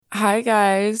Hi,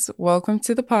 guys. Welcome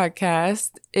to the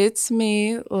podcast. It's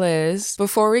me, Liz.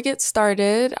 Before we get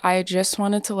started, I just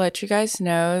wanted to let you guys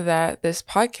know that this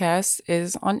podcast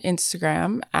is on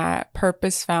Instagram at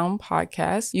Purpose Found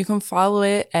Podcast. You can follow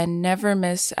it and never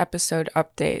miss episode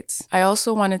updates. I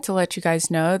also wanted to let you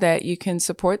guys know that you can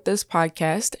support this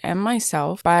podcast and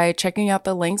myself by checking out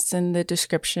the links in the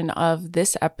description of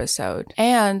this episode.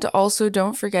 And also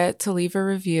don't forget to leave a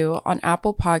review on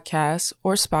Apple Podcasts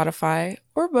or Spotify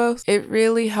or both. It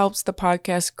really helps the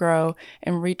podcast grow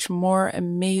and reach more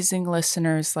amazing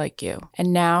listeners like you.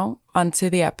 And now, onto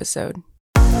the episode.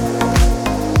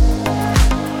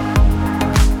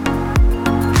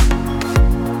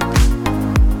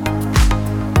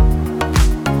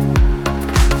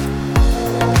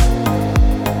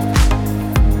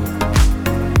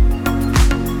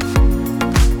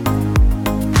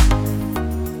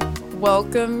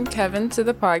 Welcome, Kevin, to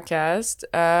the podcast.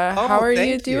 How are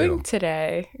you doing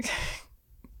today?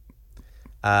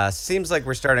 Seems like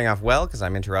we're starting off well because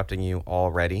I'm interrupting you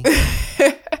already.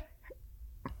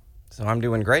 So I'm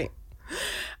doing great.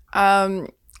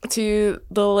 To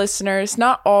the listeners,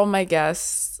 not all my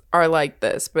guests are like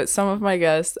this, but some of my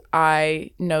guests,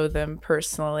 I know them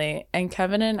personally. And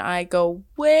Kevin and I go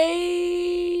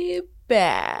way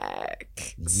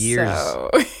back. Years.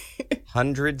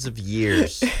 Hundreds of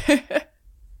years.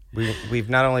 We've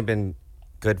not only been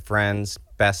good friends,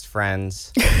 best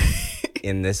friends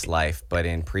in this life, but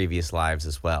in previous lives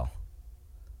as well.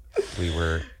 We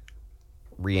were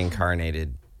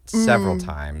reincarnated several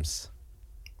times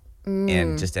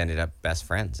and just ended up best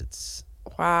friends.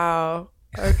 Wow.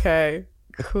 Okay.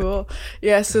 Cool.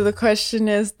 Yeah, so the question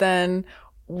is then,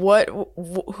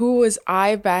 who was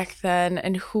I back then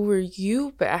and who were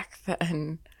you back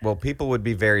then? Well, people would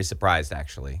be very surprised,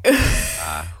 actually,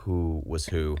 who was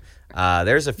who.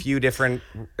 There's a few different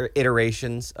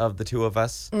iterations of the two of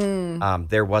us.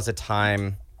 There was a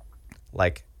time,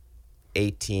 like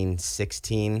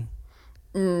 1816,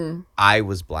 I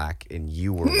was black and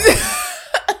you were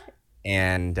white.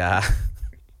 And,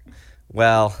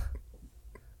 well,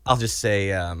 I'll just say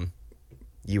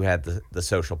you had the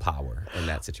social power in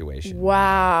that situation.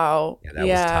 Wow. Yeah, that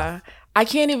was tough. I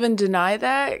can't even deny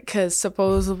that because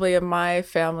supposedly in my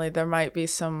family there might be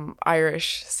some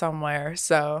Irish somewhere.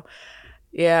 So,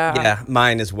 yeah. Yeah,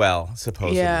 mine as well,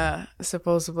 supposedly. Yeah,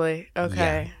 supposedly.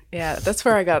 Okay. Yeah, that's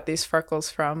where I got these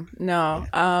freckles from. No.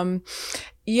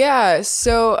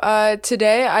 So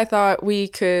today I thought we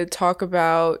could talk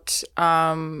about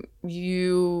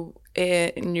you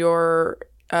in your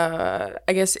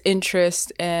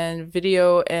interest in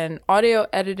video and audio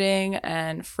editing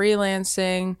and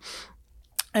freelancing.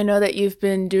 I know that you've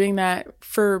been doing that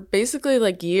for basically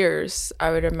like years,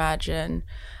 I would imagine.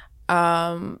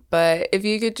 But if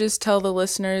you could just tell the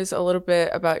listeners a little bit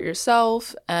about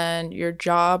yourself and your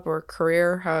job or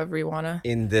career, however you want to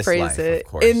in this phrase life, it. Of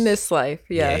course. In this life,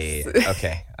 yes. Yeah.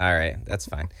 Okay. All right. That's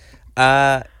fine.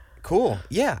 Cool.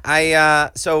 Yeah.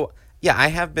 I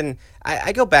have been,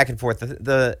 I go back and forth.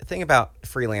 The thing about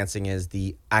freelancing is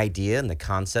the idea and the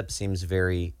concept seems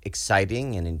very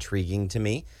exciting and intriguing to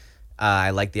me.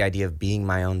 I like the idea of being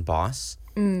my own boss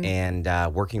and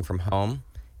working from home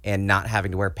and not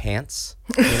having to wear pants.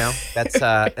 You know, that's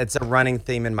it's a running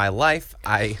theme in my life.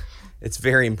 It's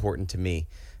very important to me.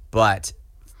 But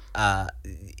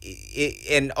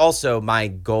and also my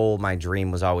goal, my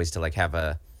dream was always to like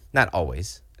have not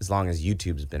always, as long as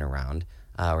YouTube's been around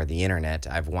or the internet,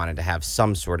 I've wanted to have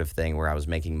some sort of thing where I was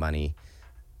making money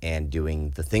and doing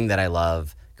the thing that I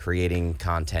love, creating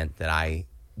content that I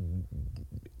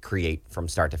create from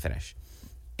start to finish.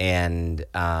 And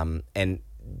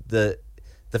the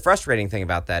frustrating thing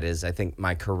about that is I think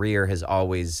my career has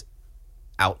always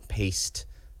outpaced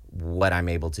what I'm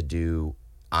able to do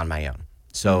on my own.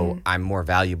 So I'm more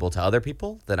valuable to other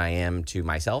people than I am to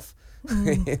myself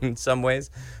in some ways.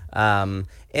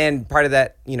 And part of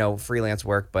that, freelance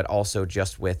work, but also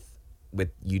just with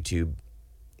YouTube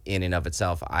in and of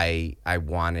itself, I've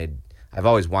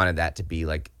always wanted that to be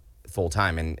like full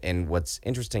time. And what's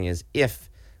interesting is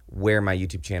where my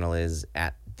YouTube channel is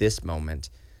at this moment,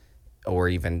 or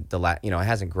even it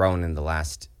hasn't grown in the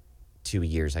last 2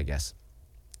 years, I guess.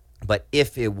 But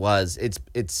if it was,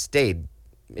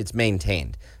 it's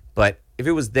maintained. But if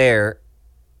it was there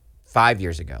 5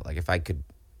 years ago, like if I could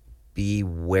be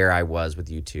where I was with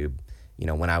YouTube,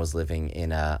 when I was living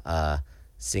in a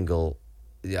single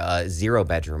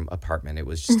 0-bedroom apartment, it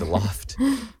was just a loft.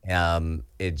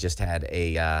 It just had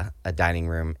a dining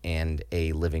room and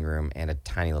a living room and a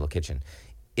tiny little kitchen.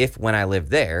 If when I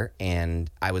lived there and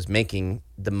I was making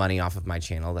the money off of my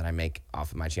channel that I make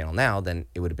off of my channel now, then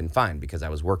it would have been fine because I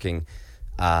was working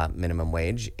minimum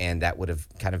wage, and that would have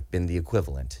kind of been the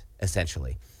equivalent,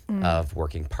 essentially, of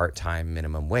working part-time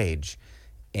minimum wage.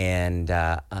 And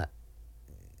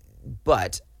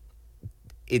but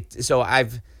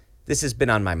this has been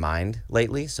on my mind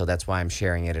lately, so that's why I'm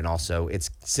sharing it. And also, it's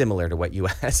similar to what you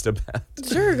asked about.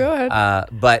 Sure, go ahead.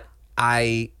 But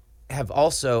I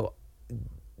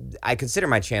consider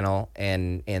my channel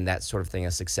and that sort of thing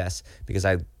a success because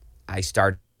I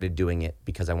started doing it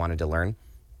because I wanted to learn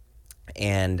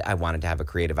and I wanted to have a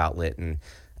creative outlet. And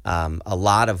a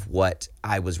lot of what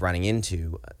I was running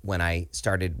into when I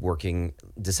started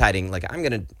deciding like I'm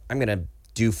gonna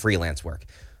do freelance work,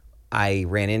 I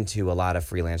ran into a lot of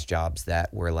freelance jobs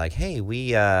that were like, hey,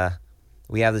 we have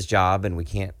this job and we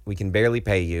can barely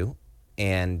pay you,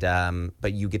 and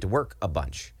but you get to work a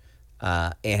bunch,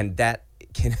 and that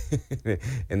can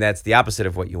and that's the opposite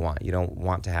of what you want. You don't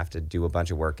want to have to do a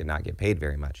bunch of work and not get paid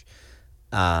very much.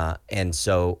 And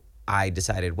so I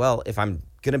decided, well, if I'm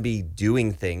gonna be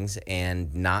doing things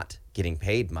and not getting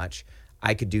paid much,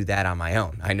 I could do that on my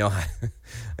own. I know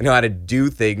how to do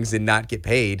things and not get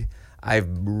paid.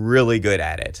 I'm really good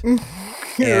at it.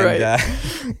 Right.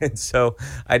 And so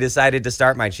I decided to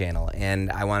start my channel,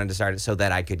 and I wanted to start it so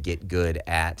that I could get good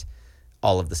at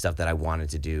all of the stuff that I wanted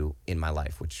to do in my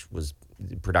life, which was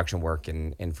production work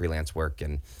and freelance work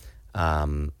and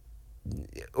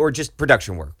or just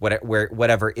production work,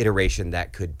 whatever iteration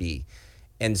that could be.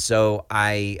 And so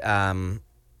I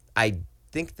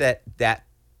think that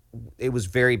it was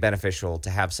very beneficial to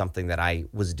have something that I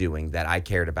was doing, that I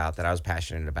cared about, that I was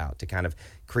passionate about, to kind of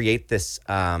create this.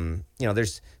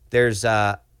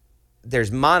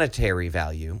 There's monetary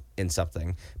value in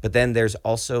something, but then there's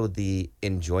also the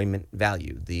enjoyment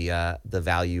value, the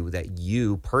value that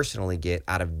you personally get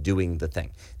out of doing the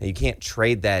thing. Now, you can't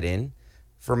trade that in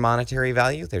for monetary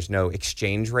value. There's no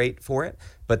exchange rate for it,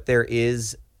 but there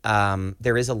is a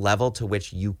level to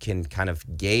which you can kind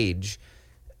of gauge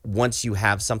once you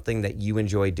have something that you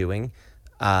enjoy doing,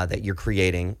 that you're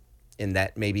creating, and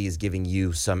that maybe is giving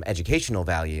you some educational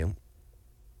value,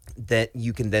 that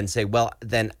you can then say, well,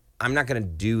 then I'm not going to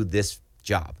do this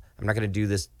job. I'm not going to do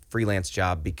this freelance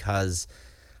job because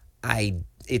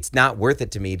it's not worth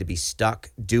it to me to be stuck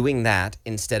doing that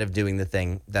instead of doing the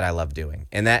thing that I love doing.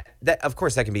 And that of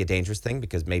course that can be a dangerous thing,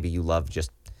 because maybe you love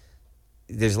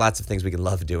there's lots of things we can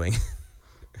love doing.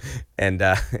 And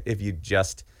if you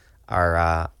just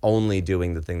are only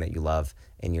doing the thing that you love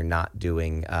and you're not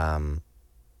doing,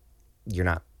 you're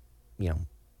not,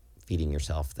 feeding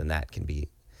yourself, then that can be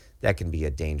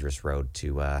a dangerous road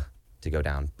to go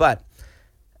down. But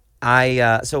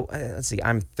let's see,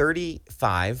 I'm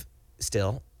 35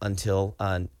 still until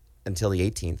the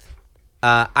 18th.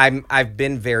 I've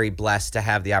been very blessed to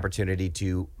have the opportunity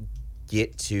to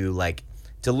get to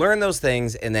learn those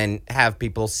things and then have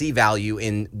people see value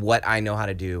in what I know how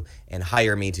to do and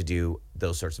hire me to do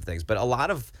those sorts of things. But a lot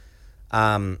of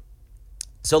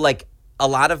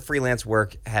freelance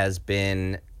work has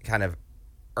been kind of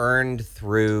earned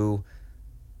through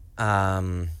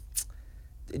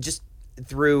just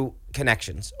through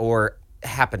connections or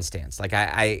happenstance. Like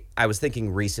I was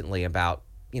thinking recently about,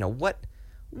 what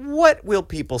will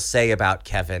people say about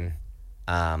Kevin,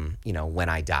 when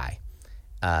I die?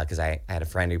 Because I had a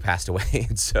friend who passed away,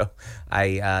 and so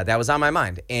that was on my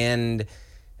mind. And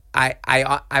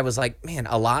I was like, man,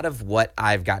 a lot of what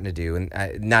I've gotten to do, and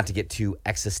not to get too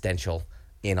existential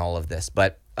in all of this,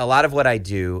 but a lot of what I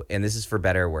do, and this is for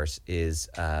better or worse, is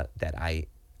that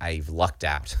I've lucked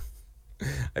out.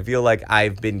 I feel like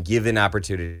I've been given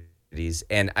opportunities,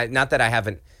 and not that I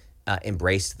haven't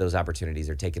embraced those opportunities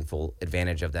or taken full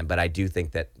advantage of them, but I do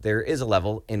think that there is a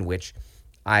level in which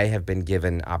I have been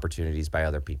given opportunities by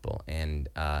other people and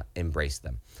embraced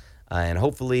them. And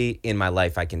hopefully in my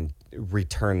life I can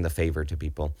return the favor to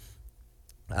people.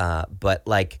 But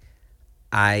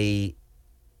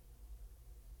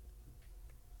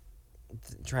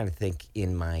trying to think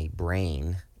in my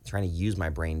brain, trying to use my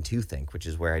brain to think, which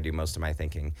is where I do most of my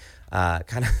thinking.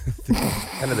 Kind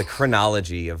of the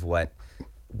chronology of what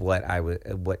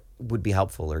would be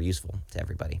helpful or useful to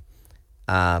everybody.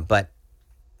 But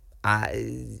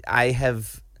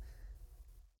I've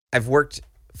worked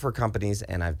for companies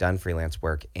and I've done freelance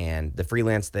work, and the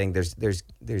freelance thing,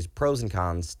 there's pros and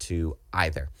cons to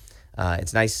either.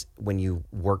 It's nice when you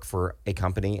work for a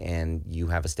company and you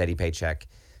have a steady paycheck,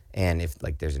 and if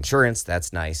there's insurance,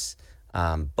 that's nice.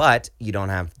 But you don't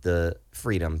have the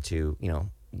freedom to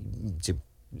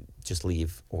just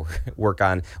leave or work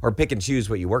on or pick and choose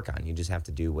what you work on. You just have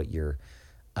to do what you're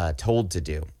told to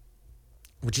do,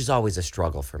 which is always a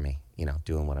struggle for me,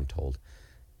 doing what I'm told.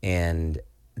 And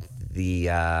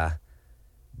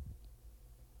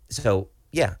so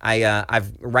Yeah,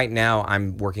 I've right now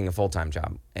I'm working a full-time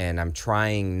job, and I'm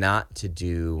trying not to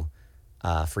do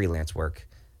freelance work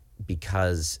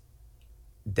because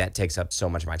that takes up so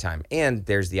much of my time, and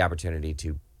there's the opportunity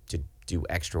to do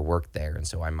extra work there, and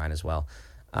so I might as well.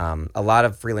 A lot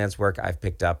of freelance work I've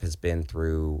picked up has been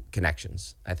through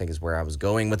connections. I think is where I was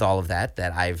going with all of that.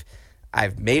 That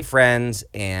I've made friends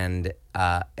and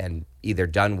either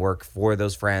done work for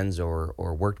those friends or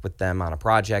worked with them on a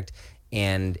project.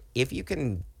 And if you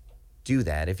can do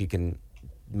that, if you can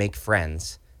make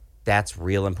friends, that's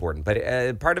real important.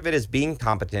 But part of it is being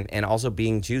competent and also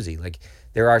being choosy. Like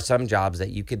there are some jobs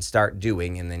that you could start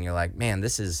doing, and then you're like, man,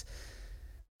 this is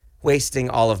wasting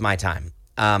all of my time.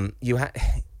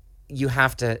 You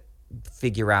have to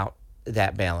figure out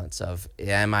that balance of,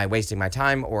 am I wasting my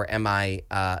time, or am I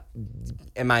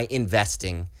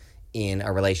investing in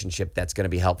a relationship that's going to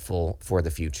be helpful for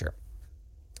the future?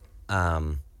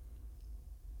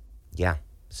 Yeah.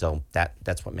 So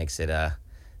that's what makes it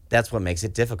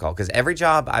difficult, because every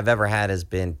job I've ever had has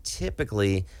been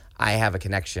typically I have a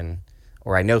connection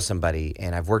or I know somebody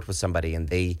and I've worked with somebody and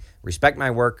they respect my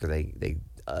work, or they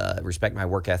respect my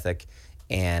work ethic,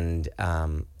 and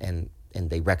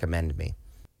they recommend me.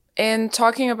 And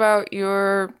talking about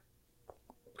your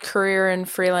career in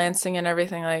freelancing and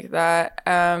everything like that,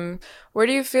 where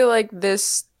do you feel like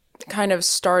this kind of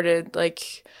started?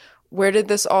 Like, where did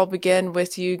this all begin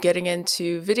with you getting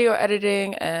into video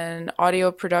editing and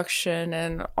audio production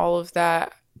and all of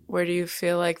that? Where do you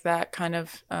feel like that kind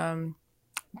of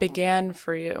began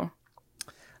for you?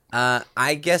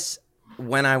 I guess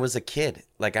when I was a kid,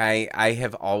 like I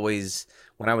have always,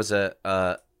 when I was a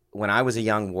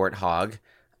young warthog,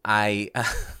 I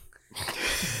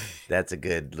that's a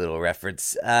good little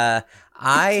reference. We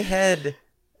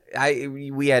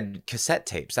had cassette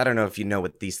tapes. I don't know if you know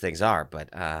what these things are, but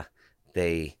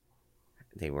they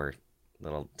were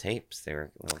little tapes. They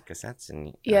were little cassettes,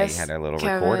 and Yes, I had a little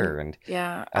Kevin. recorder. And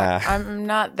Yeah, I'm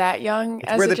not that young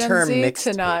it's as where a the Gen term Z to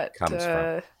mixtape not comes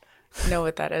from. know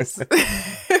what that is.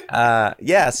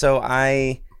 Yeah. So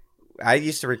I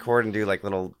used to record and do like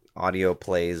little audio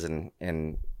plays and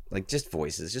like just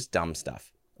voices, just dumb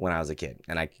stuff when I was a kid,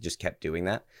 and I just kept doing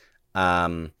that.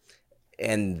 And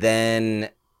then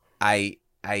I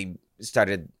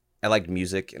started. I liked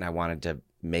music, and I wanted to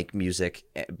make music,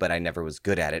 but I never was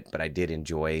good at it. But I did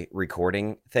enjoy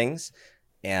recording things,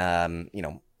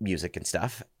 music and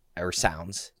stuff, or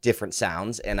sounds, different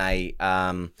sounds. And I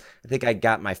think I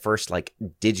got my first like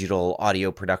digital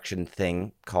audio production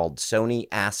thing called Sony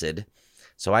Acid.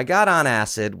 So I got on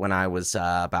acid when I was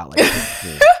about like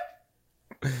 15.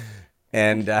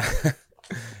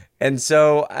 And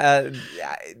so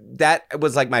that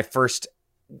was like my first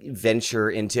venture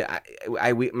into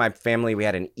my family. We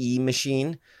had an E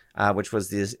machine, which was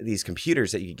these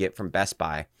computers that you could get from Best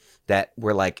Buy that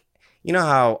were like, you know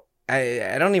how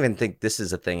I don't even think this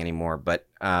is a thing anymore, but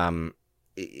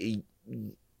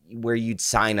where you'd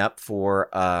sign up for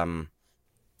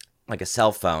like a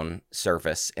cell phone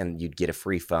service and you'd get a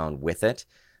free phone with it.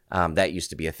 That used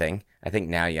to be a thing. I think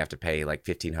now you have to pay like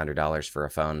 $1,500 for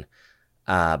a phone.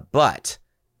 But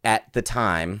at the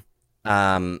time,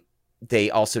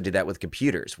 they also did that with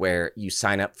computers, where you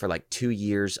sign up for like 2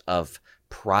 years of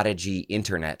Prodigy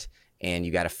internet and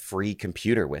you got a free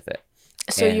computer with it.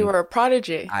 So you were a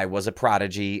prodigy. I was a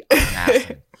prodigy on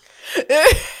acid.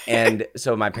 And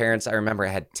so my parents, I remember,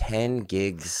 had 10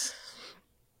 gigs,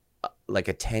 like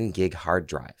a 10 gig hard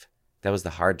drive. That was the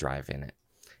hard drive in it.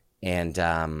 And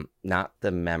not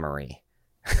the memory.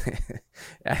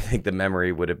 I think the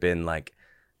memory would have been like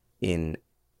in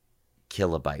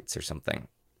kilobytes or something.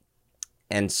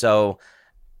 And so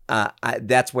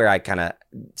that's where I kind of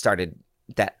started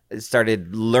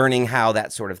learning how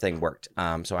that sort of thing worked.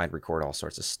 So I'd record all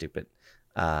sorts of stupid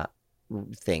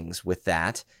things with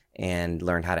that and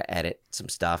learned how to edit some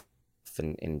stuff.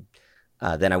 And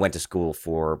then I went to school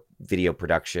for video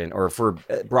production, or for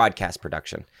broadcast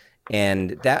production.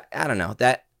 And that, I don't know,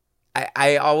 that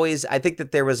I think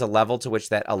that there was a level to which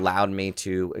that allowed me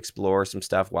to explore some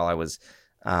stuff while I was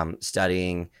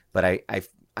studying. But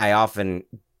I often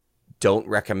don't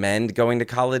recommend going to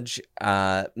college,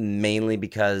 mainly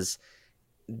because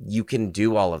you can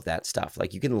do all of that stuff.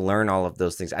 Like, you can learn all of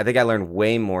those things. I think I learned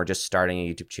way more just starting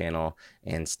a YouTube channel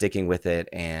and sticking with it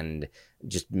and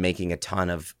just making a ton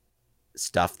of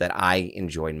stuff that I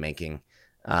enjoyed making.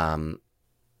 And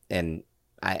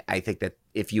I think that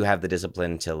if you have the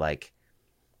discipline to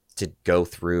go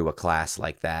through a class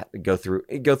like that, go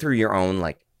through your own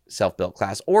like self-built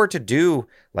class, or to do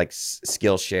like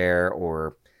Skillshare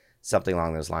or something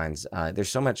along those lines. There's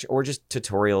so much, or just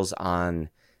tutorials on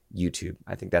YouTube.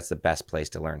 I think that's the best place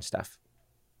to learn stuff.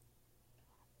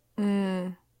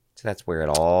 So that's where it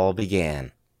all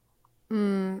began.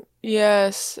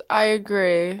 Yes, I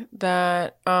agree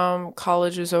that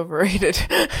college is overrated.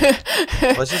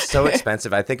 Well, it's just so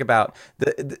expensive. I think about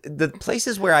the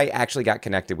places where I actually got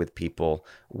connected with people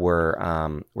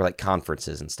were like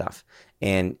conferences and stuff.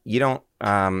 And you don't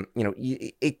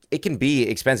it can be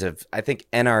expensive. I think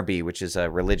NRB, which is a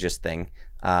religious thing,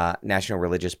 National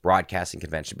Religious Broadcasting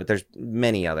Convention, but there's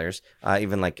many others,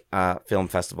 even like film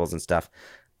festivals and stuff.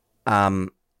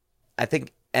 I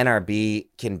think NRB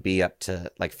can be up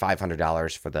to like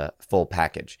 $500 for the full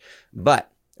package, but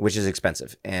which is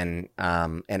expensive. And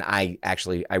I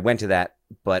went to that,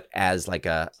 but as like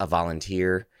a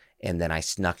volunteer, and then I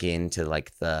snuck into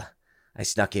the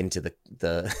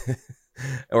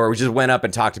or just went up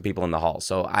and talked to people in the hall.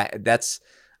 So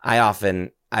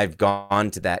I've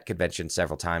gone to that convention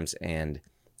several times and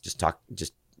just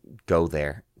go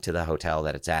there to the hotel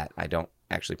that it's at. I don't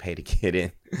actually pay to get in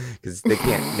because they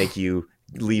can't make you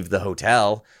leave the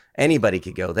hotel. Anybody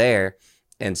could go there.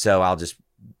 And so I'll just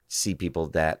see people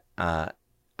that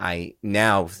people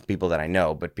that I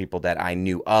know, but people that I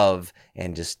knew of,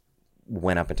 and just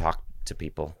went up and talked to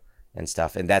people and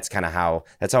stuff. And that's how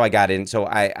I got in. So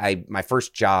my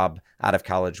first job out of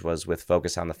college was with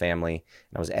Focus on the Family,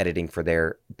 and I was editing for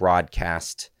their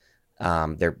broadcast,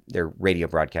 their radio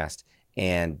broadcast.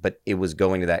 But it was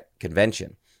going to that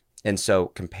convention. And so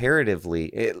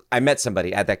comparatively, I met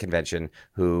somebody at that convention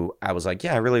who I was like,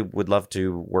 yeah, I really would love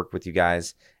to work with you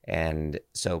guys. And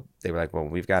so they were like, well,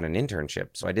 we've got an internship.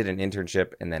 So I did an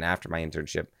internship, and then after my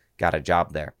internship, got a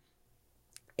job there.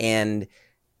 And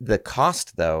the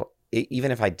cost, though, even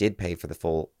if I did pay for the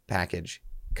full package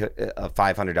of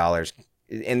 $500,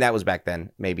 and that was back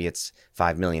then, maybe it's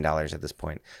 $5 million at this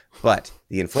point, but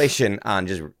the inflation on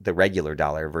just the regular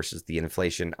dollar versus the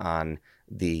inflation on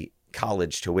the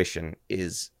college tuition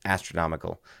is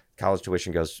astronomical. College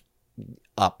tuition goes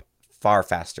up far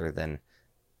faster than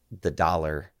the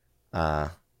dollar,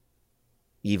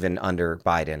 even under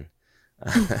Biden,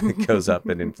 goes up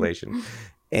in inflation.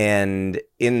 And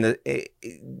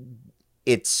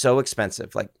it's so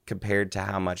expensive, like compared to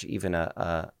how much even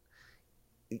a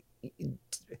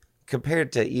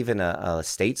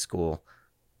state school,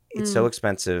 it's so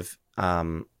expensive.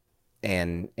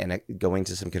 And going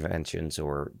to some conventions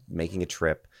or making a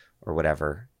trip or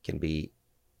whatever can be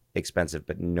expensive,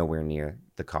 but nowhere near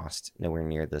the cost, nowhere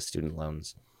near the student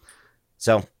loans.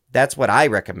 So that's what I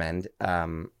recommend,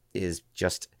 is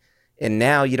just, and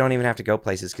now you don't even have to go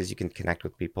places because you can connect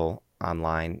with people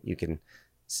online. You can,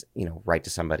 write to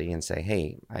somebody and say,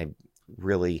 hey, I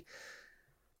really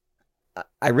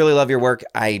love your work.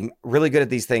 I'm really good at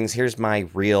these things. Here's my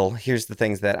reel. Here's the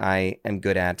things that I am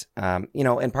good at.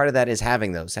 And part of that is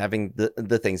having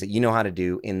the things that you know how to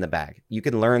do in the bag. You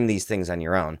can learn these things on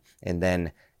your own, and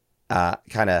then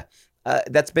that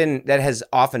has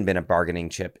often been a bargaining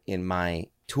chip in my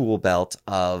tool belt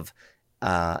of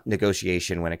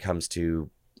negotiation when it comes to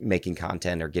making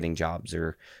content or getting jobs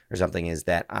or something, is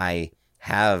that I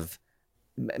have,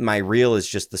 my reel is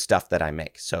just the stuff that I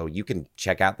make. So you can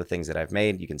check out the things that I've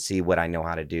made. You can see what I know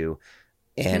how to do.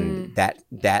 And that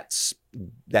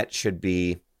should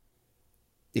be,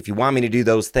 if you want me to do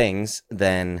those things,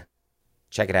 then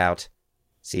check it out,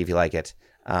 see if you like it.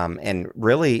 And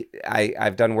really,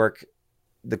 I've done work.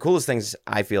 The coolest things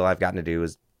I feel I've gotten to do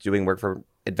is doing work for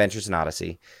Adventures in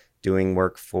Odyssey, doing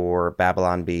work for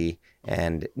Babylon Bee,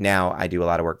 and now I do a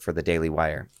lot of work for the Daily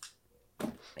Wire.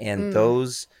 And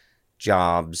those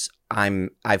jobs,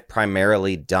 I've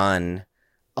primarily done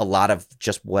a lot of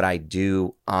just what I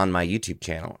do on my YouTube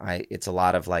channel. It's a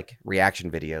lot of like reaction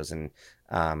videos and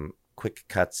quick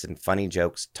cuts and funny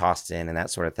jokes tossed in and that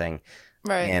sort of thing.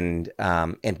 Right. And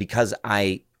because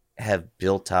I have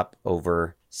built up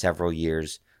over several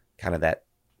years kind of that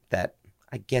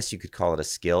I guess you could call it a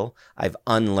skill. I've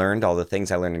unlearned all the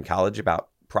things I learned in college about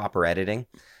proper editing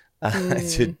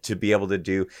to be able to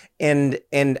do. And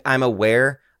I'm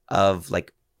aware of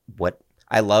like what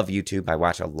I love YouTube. I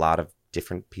watch a lot of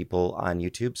different people on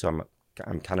YouTube, so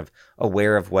I'm kind of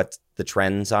aware of what the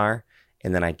trends are,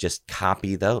 and then I just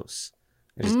copy those.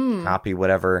 I just copy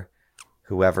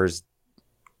whoever's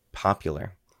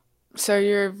popular. So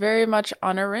you're very much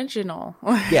unoriginal.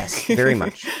 Yes, very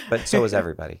much. But so is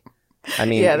everybody. I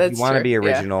mean, if you want to be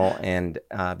original and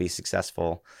be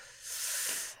successful,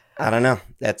 I don't know.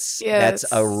 That's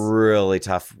a really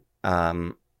tough.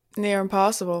 Near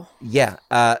impossible. Yeah.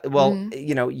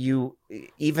 You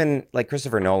even like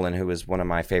Christopher Nolan, who is one of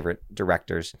my favorite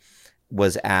directors,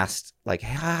 was asked like,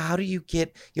 how do you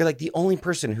get, you're like the only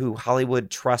person who Hollywood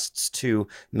trusts to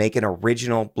make an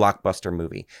original blockbuster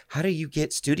movie. How do you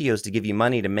get studios to give you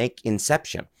money to make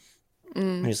Inception?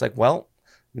 And he's like, well,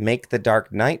 make the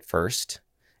Dark Knight first,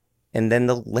 and then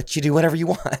they'll let you do whatever you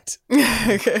want.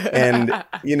 And,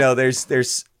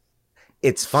 there's,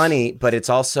 it's funny, but it's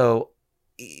also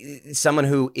someone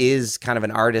who is kind of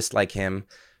an artist like him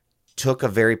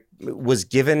was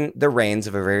given the reins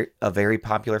of a very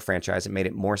popular franchise and made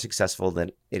it more successful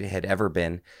than it had ever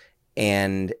been.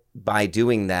 And by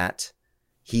doing that,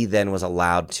 he then was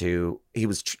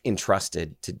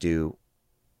entrusted to do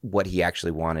what he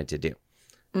actually wanted to do.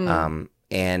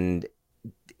 And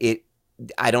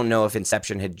I don't know if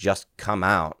Inception had just come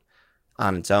out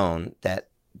on its own, that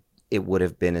it would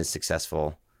have been as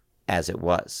successful as it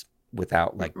was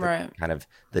without kind of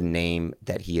the name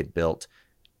that he had built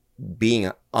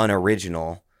being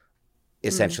unoriginal,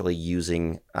 essentially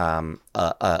using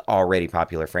a already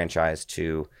popular franchise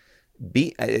to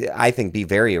be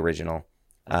very original.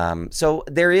 So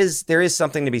there is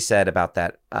something to be said about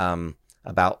that,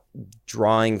 about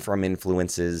drawing from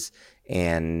influences.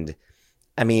 And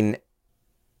I mean,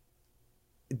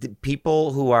 the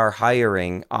people who are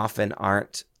hiring often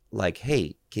aren't like,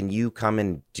 hey, can you come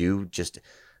and do just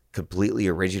completely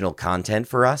original content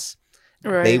for us?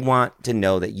 Right. They want to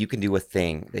know that you can do a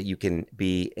thing, that you can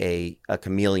be a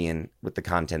chameleon with the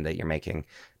content that you're making,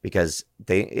 because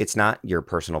it's not your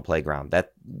personal playground.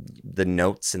 That the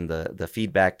notes and the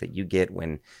feedback that you get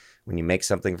when you make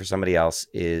something for somebody else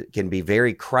can be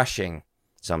very crushing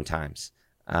sometimes.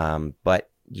 But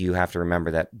you have to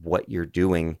remember that what you're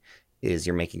doing is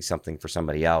you're making something for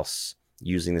somebody else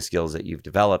using the skills that you've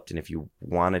developed. And if you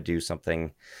want to do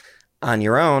something on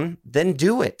your own, then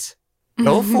do it.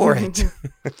 Go for it.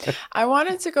 I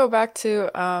wanted to go back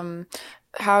to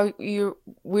how we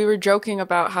were joking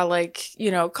about how, like,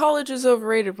 college is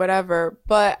overrated, whatever.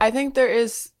 But I think there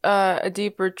is a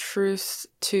deeper truth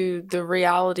to the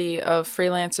reality of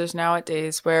freelancers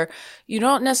nowadays, where you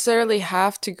don't necessarily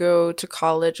have to go to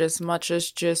college as much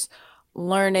as just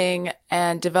learning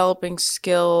and developing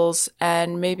skills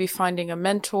and maybe finding a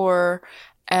mentor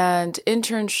and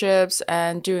internships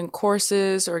and doing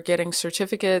courses or getting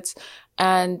certificates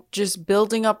and just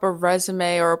building up a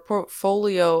resume or a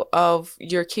portfolio of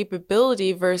your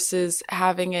capability versus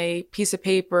having a piece of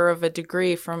paper of a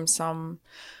degree from some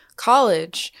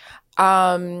college.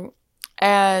 And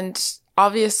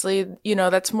obviously,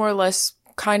 that's more or less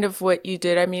kind of what you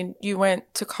did. I mean, you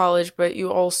went to college, but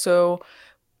you also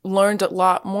learned a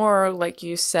lot more, like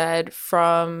you said,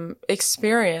 from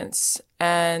experience.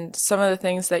 And some of the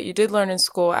things that you did learn in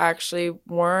school actually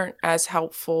weren't as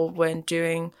helpful when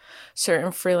doing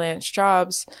certain freelance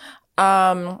jobs.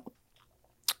 For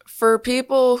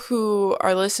people who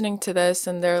are listening to this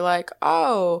and they're like,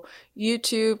 oh,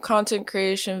 YouTube, content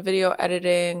creation, video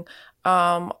editing,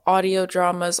 audio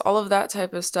dramas, all of that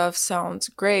type of stuff sounds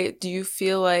great. Do you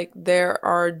feel like there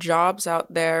are jobs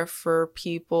out there for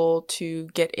people to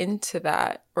get into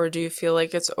that? Or do you feel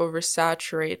like it's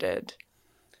oversaturated?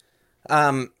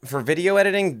 For video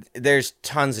editing, there's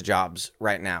tons of jobs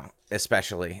right now,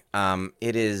 especially.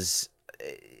 It is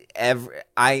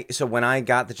so when I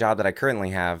got the job that I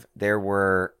currently have, there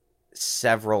were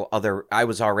several other, I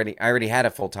already had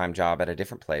a full-time job at a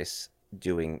different place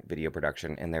doing video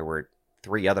production, and there were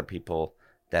 3 other people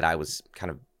that I was kind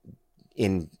of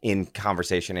in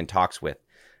conversation and talks with.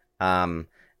 Now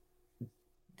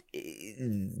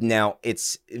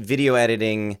it's video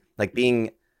editing, like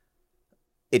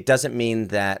it doesn't mean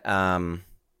that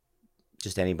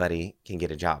just anybody can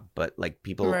get a job, but like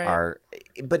people are,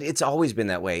 but it's always been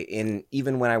that way.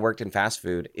 Even when I worked in fast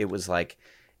food, it was like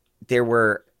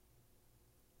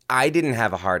I didn't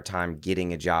have a hard time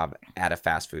getting a job at a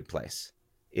fast food place,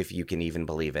 if you can even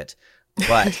believe it.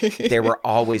 But there were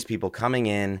always people coming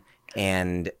in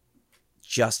and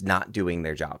just not doing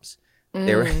their jobs.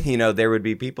 There would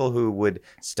be people who would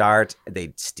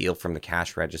they'd steal from the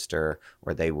cash register,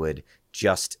 or they would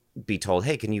just be told,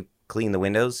 hey, can you clean the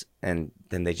windows? And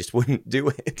then they just wouldn't do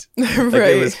it.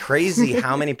 It was crazy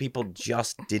how many people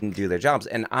just didn't do their jobs.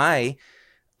 And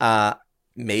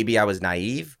maybe I was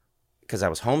naive because I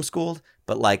was homeschooled,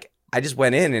 but like I just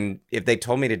went in, and if they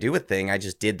told me to do a thing, I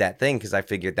just did that thing because I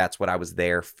figured that's what I was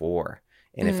there for.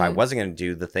 And if I wasn't going to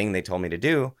do the thing they told me to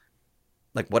do,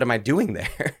 like, what am I doing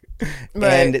there?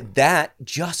 And that,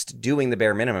 just doing the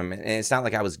bare minimum, and it's not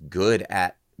like I was good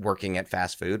at working at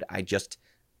fast food. I just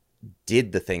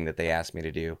did the thing that they asked me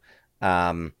to do.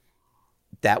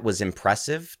 That was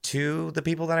impressive to the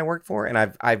people that I worked for. And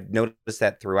I've noticed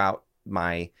that throughout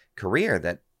my career,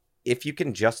 that if you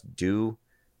can just do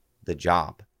the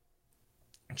job,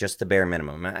 just the bare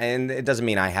minimum, and it doesn't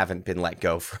mean I haven't been let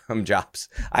go from jobs.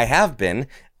 I have been,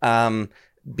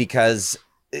 because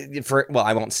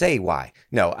I won't say why.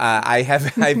 No,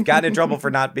 I've gotten in trouble for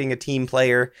not being a team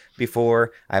player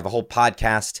before. I have a whole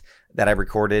podcast that I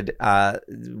recorded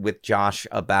with Josh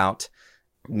about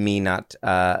me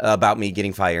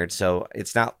getting fired. So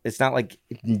it's not like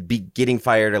getting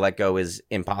fired or let go is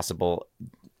impossible.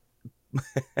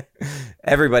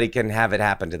 Everybody can have it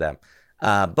happen to them.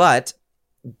 But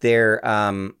there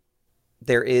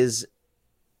is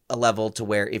a level to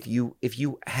where if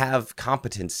you have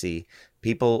competency,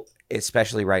 people,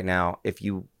 especially right now,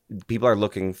 people are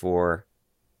looking for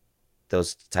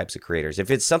those types of creators.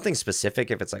 If it's something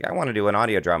specific, if it's like, I want to do an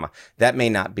audio drama, that may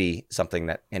not be something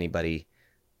that anybody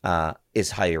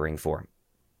is hiring for,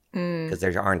 because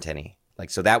there aren't any.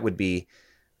 Like, so that would be,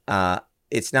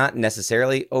 it's not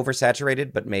necessarily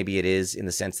oversaturated, but maybe it is in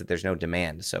the sense that there's no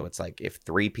demand. So it's like, if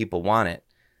 3 people want it,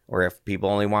 or if people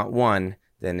only want 1,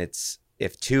 then it's,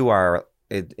 if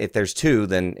there's 2,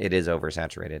 then it is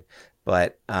oversaturated.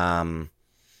 But I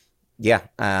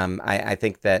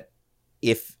think that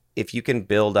if you can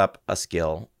build up a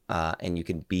skill and you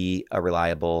can be a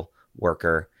reliable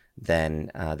worker, then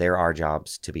there are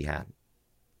jobs to be had.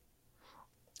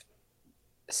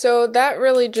 So that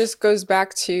really just goes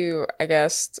back to, I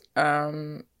guess,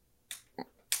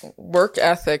 work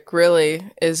ethic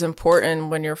really is important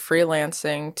when you're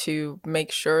freelancing, to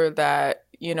make sure that,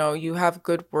 you know, you have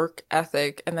good work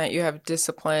ethic and that you have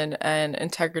discipline and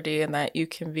integrity, and that you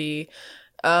can be,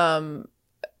 honestly,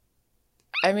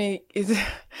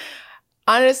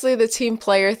 the team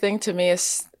player thing to me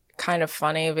is kind of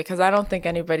funny, because I don't think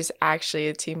anybody's actually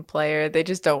a team player. They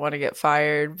just don't want to get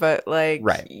fired. But like,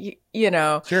 right. You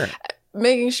know, sure,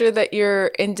 making sure that you're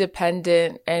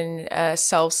independent and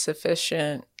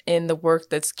self-sufficient in the work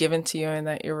that's given to you, and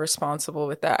that you're responsible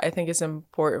with that, I think is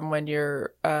important when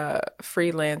you're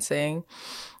freelancing.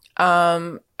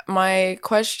 My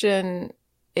question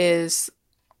is,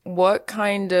 what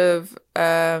kind of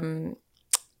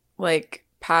like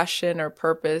passion or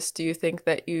purpose do you think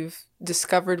that you've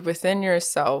discovered within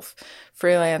yourself,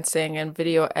 freelancing and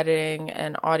video editing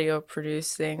and audio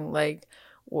producing? Like,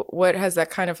 what has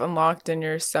that kind of unlocked in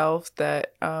yourself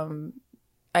that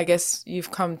I guess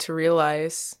you've come to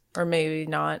realize, or maybe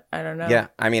not? I don't know. Yeah,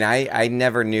 I mean, I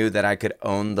never knew that I could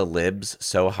own the libs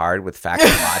so hard with fact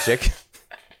and logic.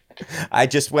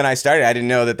 When I started, I didn't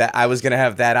know that I was going to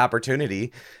have that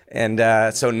opportunity. And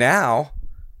so now,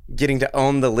 getting to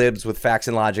own the libs with facts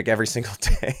and logic every single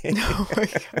day Oh my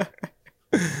God.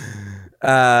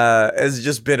 has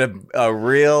just been a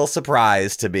real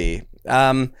surprise to me.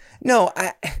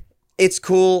 It's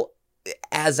cool.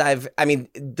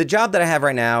 The job that I have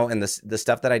right now and the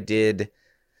stuff that I did,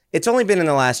 it's only been in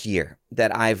the last year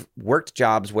that I've worked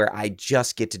jobs where I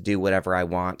just get to do whatever I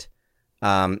want.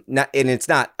 I'm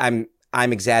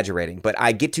exaggerating, but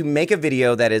I get to make a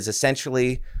video that is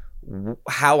essentially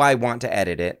how I want to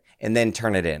edit it and then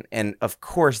turn it in. And of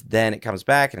course, then it comes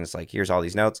back and it's like, here's all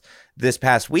these notes. This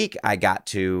past week, I got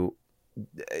to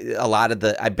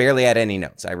I barely had any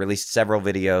notes. I released several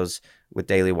videos with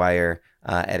Daily Wire,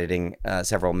 editing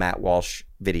several Matt Walsh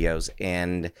videos.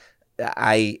 And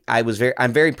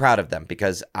I'm very proud of them,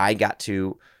 because I got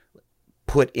to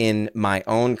put in my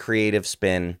own creative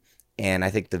spin, and I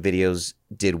think the videos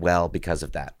did well because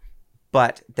of that.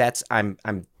 But I'm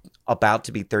about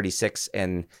to be 36,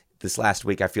 and this last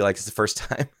week I feel like it's the first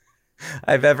time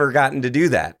I've ever gotten to do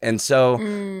that. And so,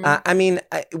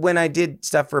 when I did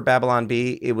stuff for Babylon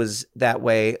Bee, it was that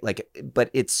way. But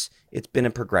it's been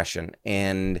a progression,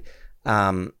 and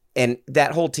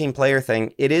that whole team player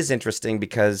thing. It is interesting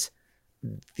because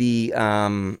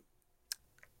I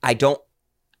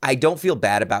don't feel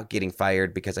bad about getting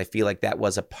fired, because I feel like that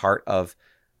was a part of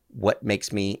what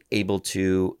makes me able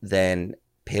to then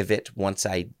pivot once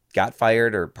I got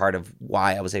fired, or part of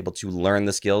why I was able to learn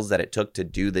the skills that it took to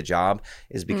do the job,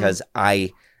 is because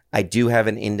I do have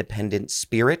an independent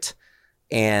spirit,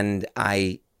 and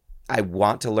I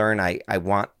want to learn. I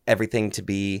want everything to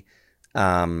be,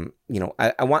 I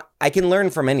can learn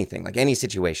from anything, like any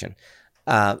situation.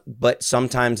 But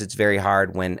sometimes it's very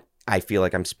hard when I feel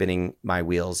like I'm spinning my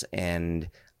wheels and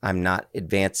I'm not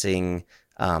advancing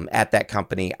at that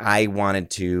company. I wanted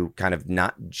to kind of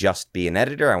not just be an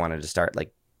editor. I wanted to start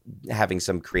like having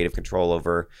some creative control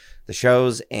over the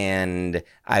shows, and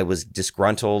I was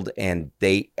disgruntled, and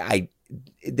they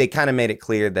kind of made it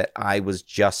clear that I was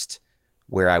just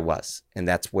where I was, and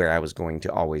that's where I was going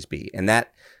to always be. And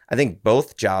that, I think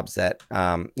both jobs that,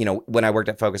 when I worked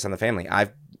at Focus on the Family,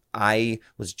 I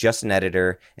was just an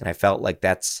editor, and I felt like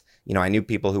that's, I knew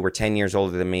people who were 10 years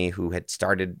older than me who had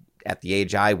started at the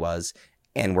age I was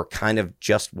and were kind of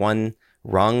just one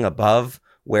rung above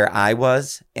where I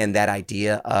was. And that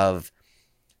idea of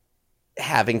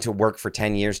having to work for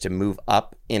 10 years to move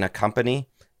up in a company,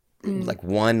 like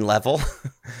one level,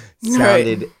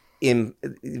 sounded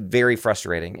very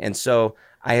frustrating. And so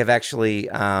I have actually,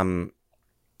 I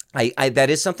that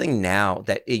is something now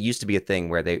that it used to be a thing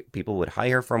where people would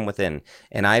hire from within.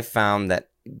 And I've found that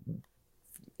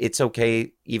it's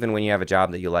okay, even when you have a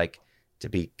job that you like, to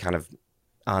be kind of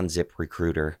on Zip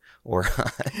Recruiter or,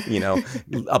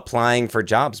 applying for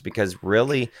jobs, because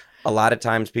really a lot of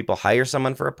times people hire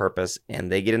someone for a purpose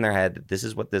and they get in their head that this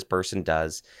is what this person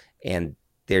does, and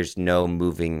there's no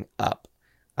moving up.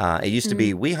 It used to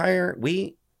be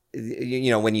when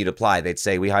you'd apply, they'd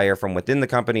say we hire from within the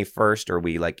company first, or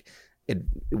we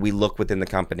look within the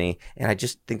company. And I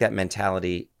just think that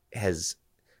mentality has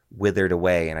withered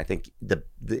away. And I think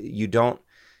you don't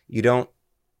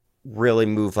really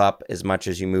move up as much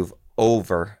as you move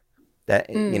over that,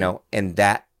 and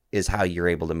that is how you're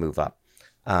able to move up.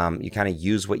 You kind of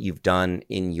use what you've done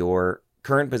in your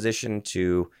current position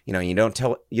to, you don't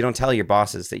tell your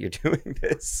bosses that you're doing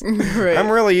this. Right. I'm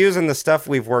really using the stuff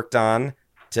we've worked on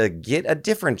to get a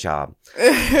different job.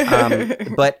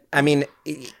 But I mean,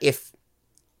 if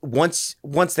once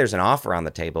there's an offer on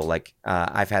the table, like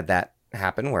I've had that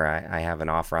happen where I have an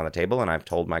offer on the table and I've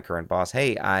told my current boss,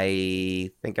 hey, I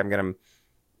think I'm going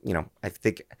to, I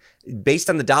think based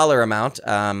on the dollar amount,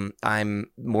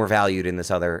 I'm more valued in this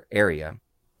other area.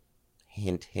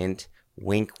 Hint, hint,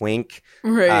 wink, wink.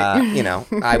 Right.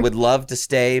 I would love to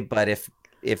stay, but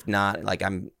if not, like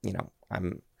I'm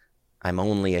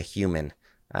only a human.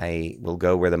 I will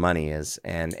go where the money is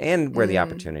and where the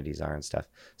opportunities are and stuff.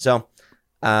 So,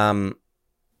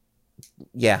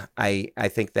 yeah, I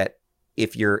think that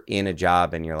if you're in a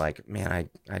job and you're like, man,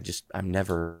 I'm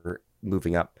never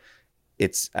moving up,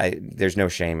 there's no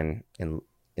shame in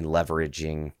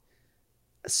leveraging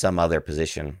some other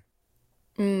position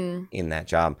in that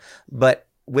job. But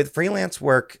with freelance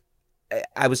work,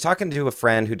 I was talking to a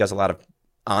friend who does a lot of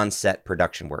on-set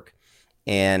production work.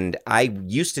 And I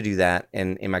used to do that.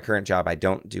 And in my current job, I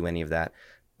don't do any of that.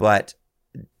 But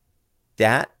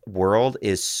that world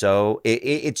is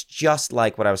it's just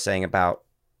like what I was saying about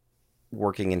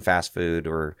working in fast food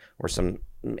or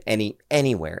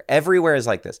anywhere. Everywhere is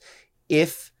like this.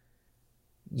 If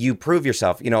you prove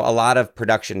yourself, a lot of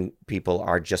production people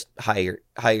are just hired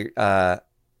for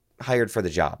the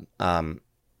job.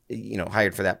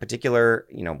 Hired for that particular,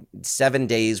 7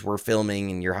 days we're filming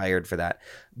and you're hired for that.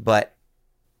 But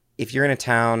if you're in a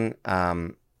town,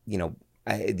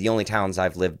 the only towns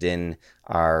I've lived in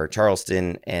are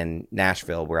Charleston and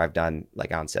Nashville, where I've done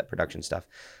like on-set production stuff.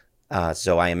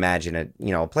 So I imagine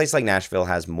a place like Nashville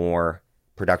has more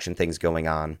production things going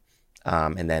on.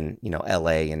 And then,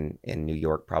 LA and New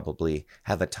York probably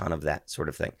have a ton of that sort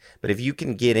of thing. But if you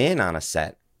can get in on a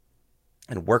set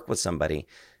and work with somebody,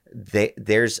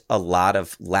 there's a lot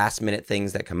of last minute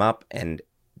things that come up, and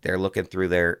they're looking through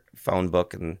their phone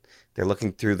book and they're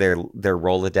looking through their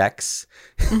Rolodex.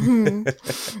 And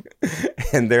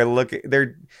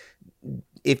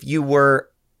if you were,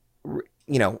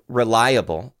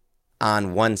 reliable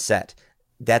on one set,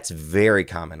 that's very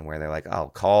common, where they're like, oh,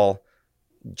 call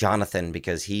Jonathan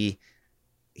because he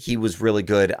was really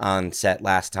good on set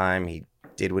last time. He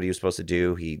did what he was supposed to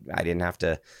do. I didn't have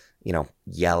to,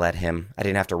 yell at him. I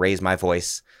didn't have to raise my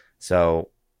voice. So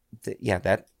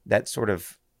that sort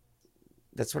of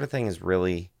thing is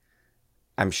really,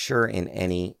 I'm sure, in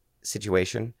any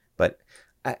situation. But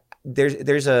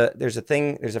there's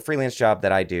a freelance job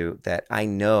that I do that I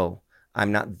know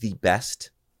I'm not the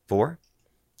best for,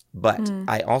 but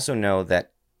I also know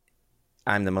that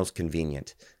I'm the most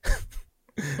convenient.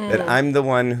 That I'm the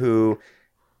one who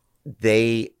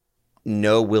they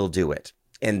know will do it.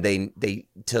 And they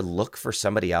to look for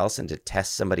somebody else and to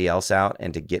test somebody else out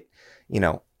and to get,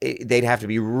 they'd have to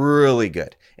be really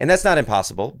good. And that's not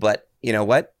impossible, but you know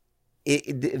what?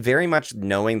 Very much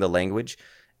knowing the language.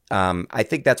 I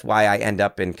think that's why I end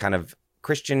up in kind of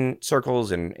Christian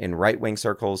circles and in right-wing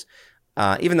circles.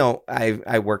 Even though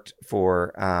I worked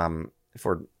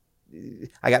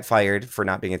I got fired for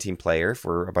not being a team player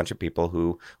for a bunch of people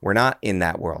who were not in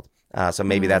that world. So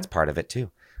maybe that's part of it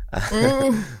too.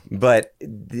 But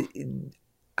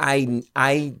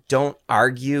I don't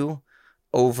argue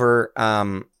over,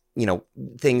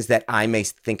 things that I may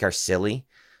think are silly.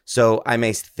 So I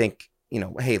may think,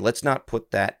 hey, let's not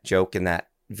put that joke in that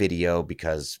video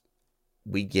because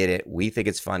we get it. We think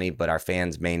it's funny, but our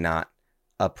fans may not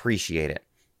appreciate it.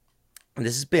 And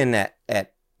this has been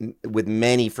with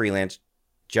many freelance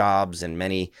jobs and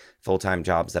many full-time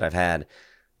jobs that I've had.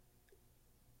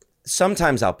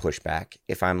 Sometimes I'll push back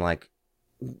if I'm like,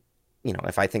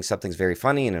 if I think something's very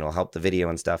funny and it'll help the video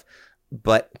and stuff.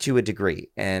 but to a degree.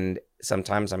 And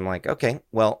sometimes I'm like, okay,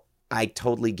 well, I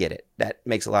totally get it. That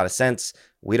makes a lot of sense.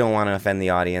 We don't want to offend the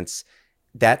audience.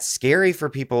 That's scary for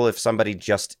people if somebody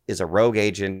just is a rogue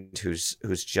agent who's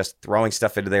just throwing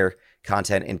stuff into their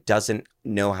content and doesn't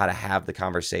know how to have the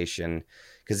conversation,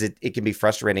 because it can be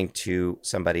frustrating to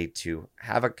somebody to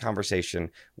have a conversation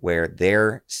where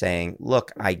they're saying,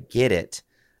 look, I get it.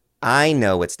 I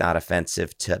know it's not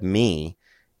offensive to me.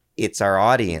 It's our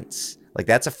audience. Like,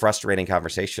 that's a frustrating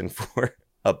conversation for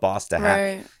a boss to have.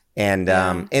 Right. And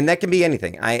and that can be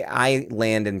anything. I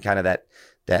land in kind of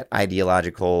that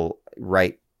ideological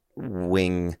right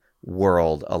wing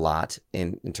world a lot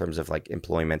in terms of like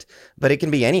employment, but it can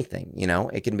be anything, you know.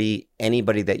 It can be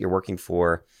anybody that you're working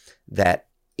for, that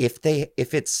if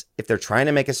they're trying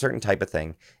to make a certain type of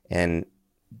thing and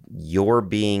you're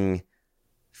being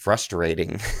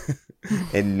frustrating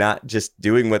and not just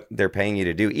doing what they're paying you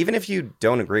to do, even if you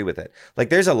don't agree with it. Like,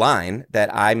 there's a line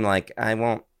that I'm like, I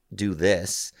won't do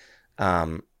this.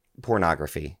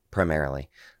 Pornography primarily.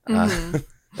 I'm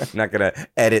not gonna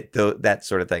edit that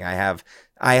sort of thing.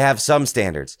 I have some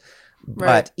standards,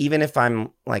 but even if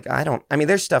I'm like,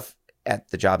 there's stuff at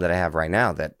the job that I have right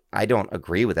now that I don't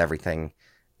agree with everything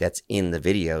that's in the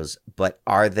videos, but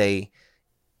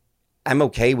I'm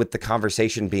okay with the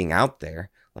conversation being out there.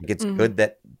 Like, it's good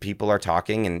that people are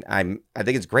talking, and I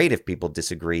think it's great if people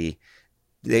disagree.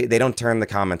 They don't turn the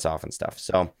comments off and stuff.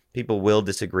 So people will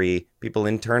disagree. People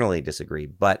internally disagree,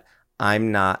 but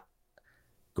I'm not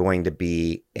going to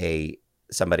be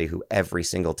somebody who every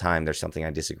single time there's something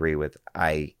I disagree with,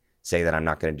 I say that I'm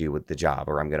not going to do with the job,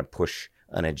 or I'm going to push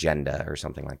an agenda or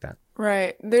something like that.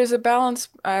 Right. There's a balance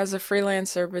as a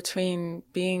freelancer between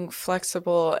being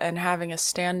flexible and having a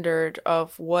standard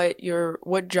of what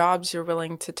jobs you're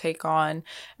willing to take on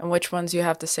and which ones you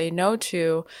have to say no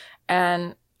to.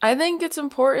 And I think it's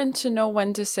important to know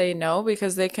when to say no,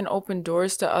 because they can open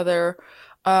doors to other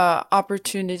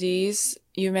opportunities.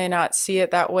 You may not see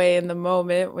it that way in the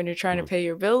moment when you're trying to pay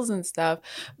your bills and stuff.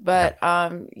 But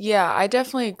yeah, I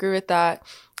definitely agree with that.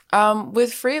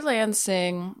 With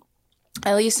freelancing,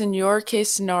 at least in your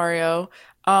case scenario,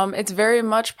 it's very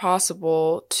much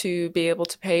possible to be able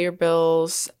to pay your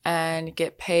bills and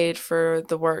get paid for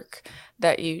the work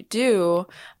that you do.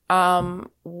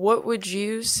 What would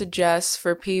you suggest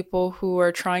for people who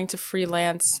are trying to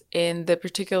freelance in the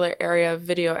particular area of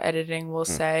video editing, we'll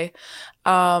say?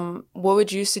 What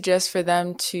would you suggest for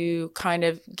them to kind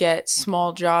of get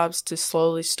small jobs to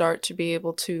slowly start to be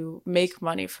able to make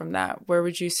money from that? Where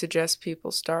would you suggest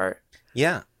people start?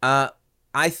 Yeah.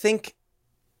 I think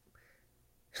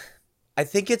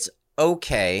it's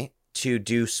okay to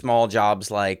do small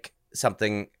jobs, like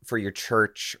something for your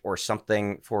church or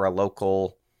something for a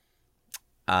local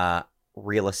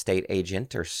real estate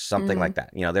agent or something like that.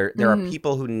 You know, there are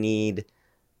people who need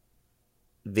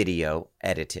video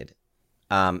edited.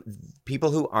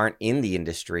 People who aren't in the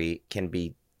industry can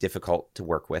be difficult to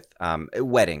work with.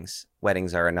 Weddings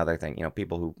are another thing. You know,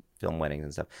 people who film weddings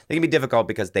and stuff, they can be difficult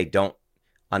because they don't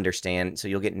understand. So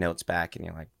you'll get notes back and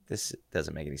you're like, this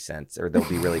doesn't make any sense, or they'll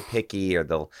be really picky, or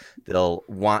they'll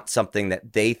want something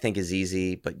that they think is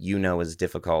easy but you know is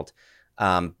difficult.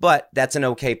 But that's an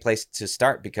okay place to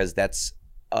start, because that's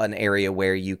an area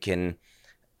where you can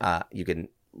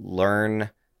learn.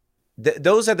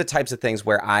 Those are the types of things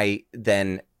where I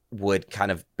then would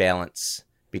kind of balance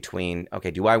between,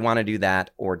 okay, do I want to do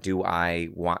that, or do I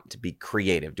want to be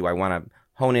creative? Do I want to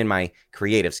hone in my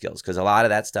creative skills? Because a lot of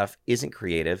that stuff isn't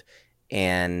creative,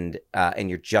 and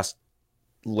you're just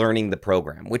learning the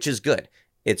program, which is good.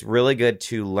 It's really good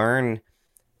to learn,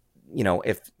 you know,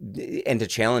 and to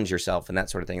challenge yourself and that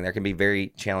sort of thing. There can be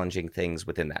very challenging things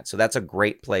within that. So that's a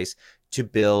great place to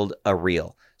build a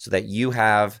reel, so that you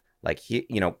have, like,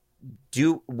 you know,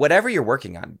 do whatever you're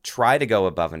working on. Try to go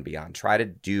above and beyond. Try to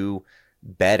do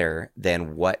better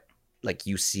than what, like,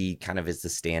 you see kind of as the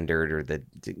standard, or the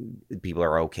people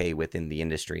are okay with in the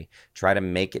industry. Try to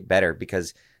make it better,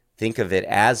 because think of it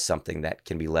as something that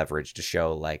can be leveraged to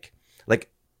show, like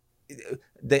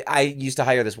I used to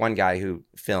hire this one guy who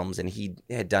films, and he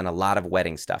had done a lot of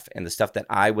wedding stuff, and the stuff that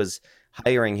I was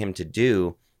hiring him to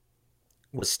do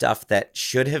was stuff that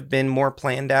should have been more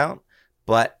planned out,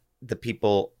 but the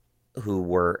people who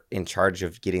were in charge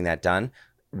of getting that done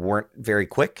weren't very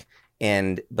quick,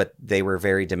 but they were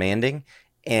very demanding.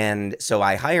 And so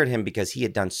I hired him because he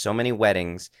had done so many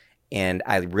weddings, and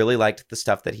I really liked the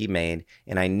stuff that he made,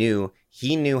 and I knew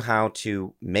he knew how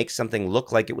to make something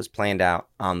look like it was planned out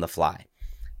on the fly.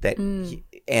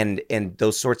 And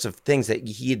those sorts of things that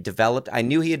he had developed. I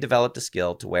knew he had developed a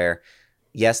skill to where,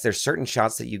 yes, there's certain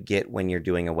shots that you get when you're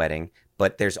doing a wedding,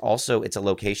 but there's also, it's a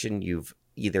location you've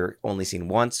either only seen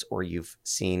once or you've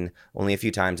seen only a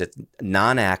few times. It's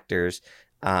non-actors.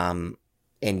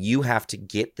 And you have to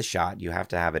get the shot. You have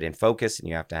to have it in focus, and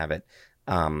you have to have it,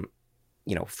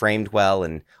 framed well,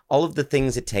 and all of the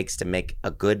things it takes to make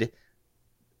a good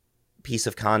piece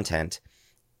of content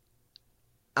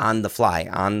on the fly,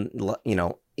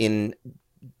 in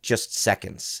just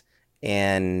seconds.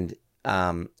 And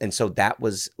so that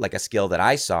was like a skill that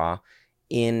I saw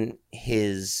in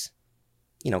his,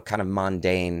 kind of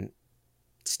mundane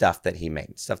stuff that he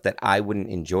made, stuff that I wouldn't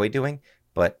enjoy doing.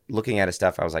 But looking at his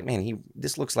stuff, I was like, man,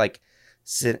 this looks like,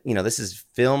 this is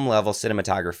film level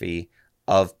cinematography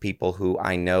of people who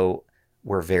I know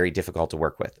were very difficult to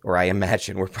work with, or I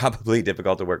imagine were probably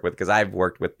difficult to work with, because I've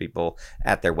worked with people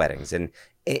at their weddings. And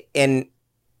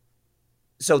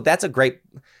so that's a great,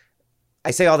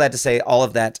 I say all that to say all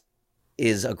of that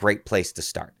is a great place to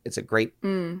start. It's a great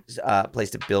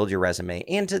place to build your resume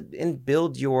and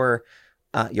build your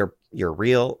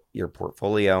reel, your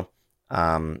portfolio,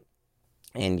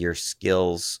 and your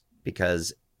skills,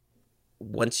 because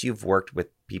once you've worked with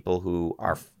people who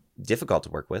are difficult to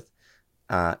work with,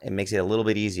 it makes it a little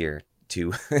bit easier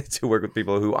to to work with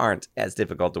people who aren't as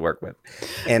difficult to work with.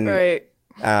 And right.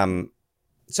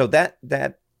 So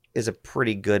that is a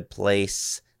pretty good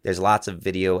place. There's lots of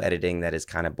video editing that is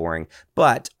kind of boring,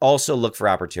 but also look for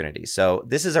opportunities. So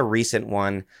this is a recent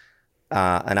one,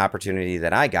 an opportunity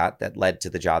that I got that led to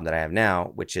the job that I have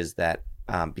now, which is that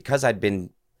because I'd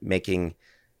been making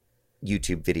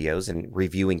YouTube videos and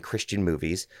reviewing Christian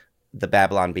movies, the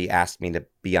Babylon Bee asked me to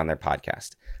be on their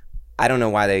podcast. I don't know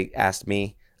why they asked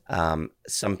me.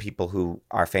 Some people who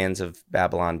are fans of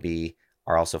Babylon Bee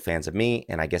are also fans of me,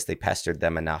 and I guess they pestered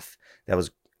them enough. That was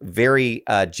very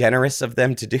generous of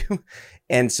them to do.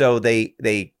 And so they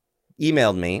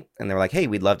emailed me, and they were like, hey,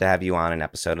 we'd love to have you on an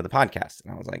episode of the podcast.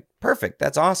 And I was like, perfect.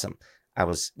 That's awesome. I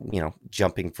was,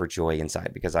 jumping for joy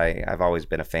inside, because I've always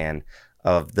been a fan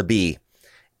of the Bee.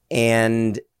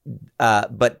 And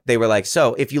but they were like,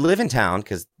 so if you live in town,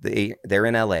 because they're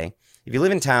in LA, if you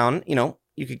live in town,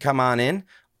 you could come on in,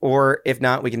 or if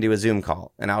not, we can do a Zoom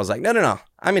call. And I was like, no,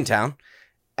 I'm in town.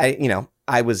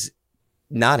 I was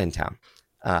not in town,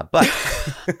 but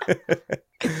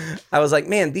I was like,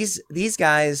 man, these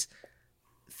guys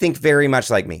think very much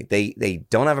like me. They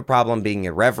don't have a problem being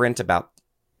irreverent about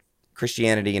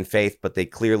Christianity and faith, but they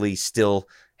clearly still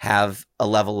have a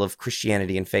level of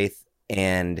Christianity and faith,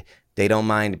 and they don't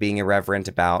mind being irreverent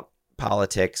about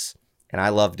politics. And I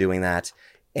love doing that.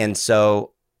 And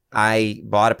so I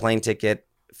bought a plane ticket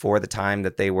for the time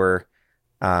that they were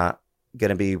going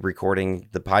to be recording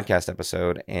the podcast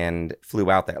episode and flew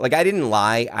out there. Like, I didn't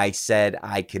lie. I said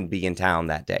I can be in town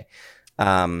that day.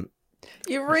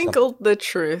 You wrinkled the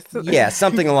truth. Yeah,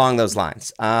 something along those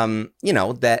lines.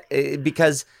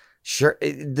 Because sure,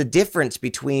 the difference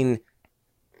between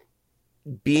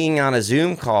being on a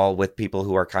Zoom call with people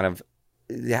who are kind of,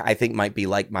 I think, might be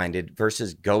like-minded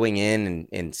versus going in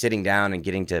and sitting down and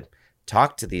getting to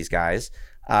talk to these guys,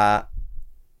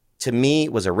 to me,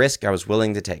 was a risk I was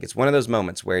willing to take. It's one of those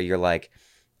moments where you're like,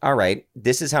 all right,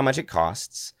 this is how much it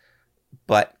costs,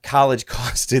 but college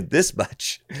costed this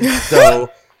much. So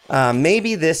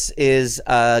maybe this is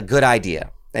a good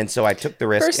idea. And so I took the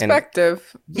risk.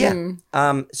 Perspective. And,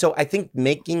 yeah. So I think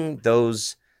making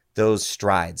those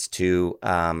strides to,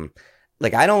 I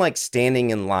don't like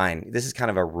standing in line. This is kind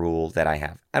of a rule that I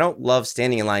have. I don't love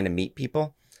standing in line to meet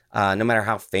people, no matter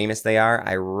how famous they are.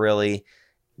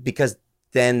 Because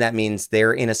then that means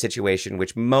they're in a situation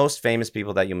which most famous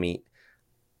people that you meet,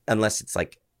 unless it's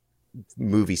like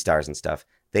movie stars and stuff,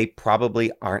 they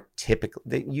probably aren't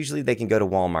typically. Usually they can go to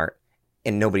Walmart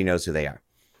and nobody knows who they are.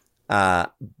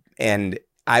 And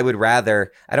I would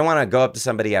rather, I don't want to go up to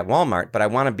somebody at Walmart, but I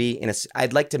want to be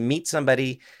I'd like to meet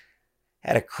somebody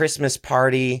at a Christmas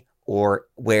party or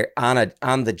where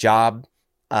on the job.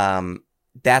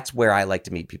 That's where I like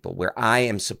to meet people, where I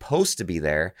am supposed to be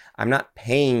there. I'm not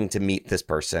paying to meet this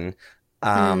person.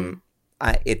 These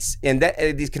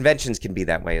conventions can be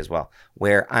that way as well,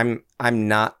 where I'm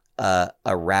not a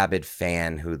rabid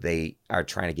fan who they are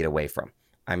trying to get away from.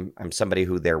 I'm somebody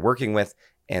who they're working with,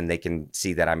 and they can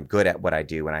see that I'm good at what I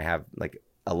do, and I have like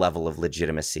a level of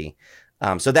legitimacy.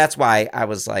 So that's why I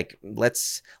was like,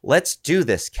 let's do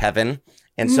this, Kevin.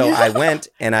 And so I went,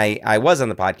 and I was on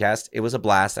the podcast. It was a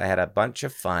blast. I had a bunch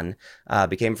of fun.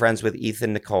 Became friends with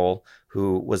Ethan Nicole,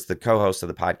 who was the co-host of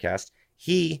the podcast.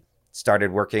 He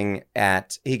started working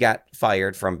he got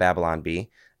fired from Babylon Bee,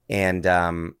 and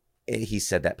he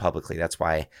said that publicly. That's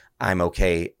why I'm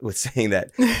okay with saying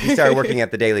that. He started working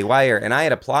at the Daily Wire, and I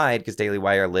had applied because Daily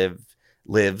Wire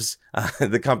lives.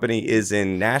 The company is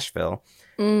in Nashville.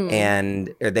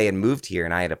 and they had moved here,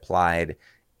 and I had applied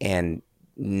and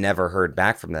never heard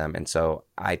back from them. And so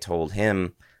I told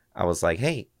him, I was like,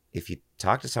 hey, if you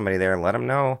talk to somebody there, let them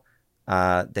know.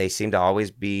 They seem to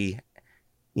always be,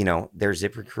 their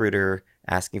ZipRecruiter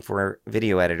asking for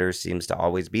video editors seems to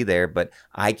always be there, but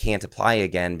I can't apply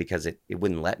again because it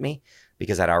wouldn't let me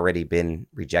because I'd already been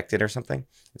rejected or something.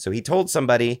 So he told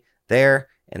somebody there,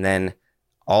 and then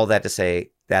all that to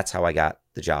say, that's how I got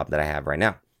the job that I have right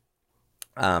now.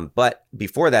 But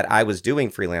before that, I was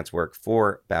doing freelance work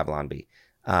for Babylon Bee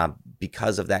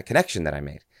because of that connection that I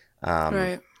made.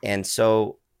 Right. And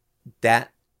so that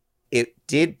it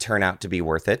did turn out to be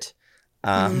worth it.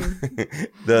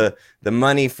 The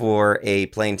money for a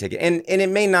plane ticket, and it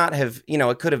may not have,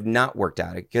 it could have not worked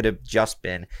out. It could have just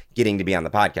been getting to be on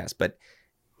the podcast, but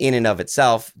in and of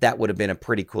itself, that would have been a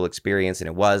pretty cool experience. And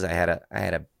it was. I had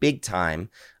a big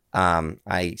time.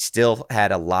 I still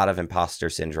had a lot of imposter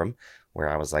syndrome where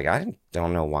I was like, I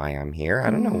don't know why I'm here.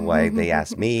 I don't know why they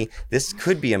asked me. This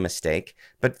could be a mistake,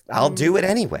 but I'll do it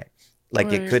anyway. Like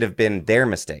Right. it could have been their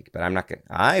mistake, but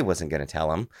I wasn't going to tell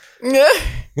them.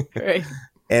 Right.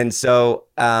 And so,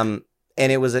 and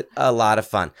it was a lot of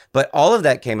fun, but all of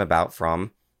that came about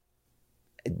from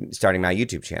starting my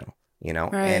YouTube channel,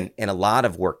 Right. and a lot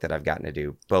of work that I've gotten to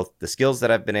do, both the skills that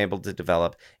I've been able to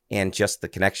develop and just the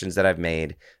connections that I've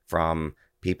made from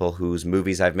people whose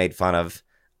movies I've made fun of,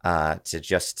 to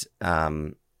just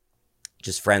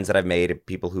friends that I've made,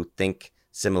 people who think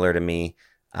similar to me,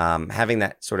 having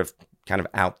that sort of kind of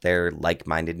out there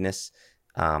like-mindedness,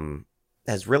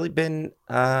 has really been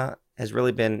a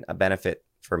benefit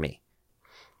for me.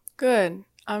 Good.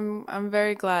 I'm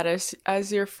very glad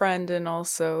as your friend, and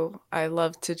also I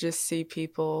love to just see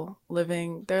people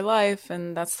living their life,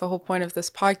 and that's the whole point of this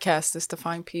podcast, is to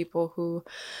find people who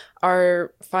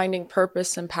are finding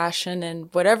purpose and passion in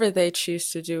whatever they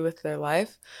choose to do with their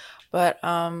life. But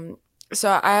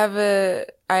so I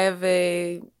have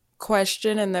a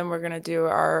question, and then we're gonna do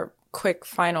our quick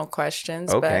final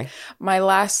questions. Okay. But my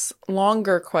last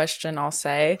longer question, I'll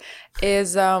say,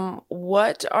 is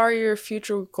what are your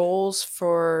future goals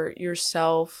for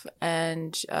yourself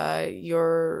and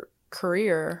your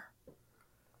career?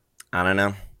 I don't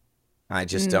know. I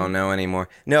just don't know anymore.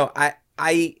 No, I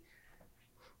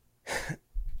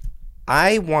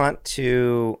want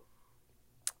to,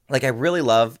 like, I really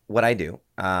love what I do.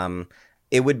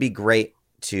 It would be great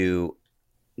to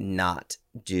not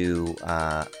do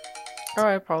Oh,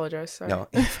 I apologize. Sorry. no.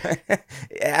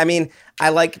 I mean, I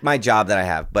like my job that I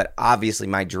have, but obviously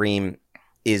my dream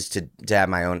is to have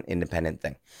my own independent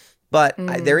thing. But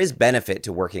there is benefit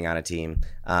to working on a team.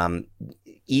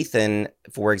 Ethan,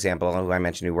 for example, who I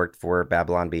mentioned, who worked for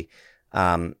Babylon Bee,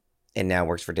 and now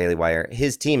works for Daily Wire,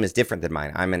 his team is different than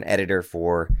mine. I'm an editor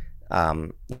for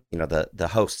the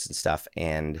hosts and stuff,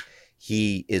 and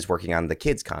he is working on the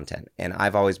kids content. And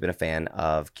I've always been a fan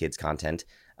of kids content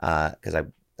because I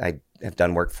have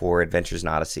done work for Adventures in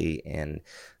Odyssey and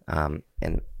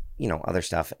other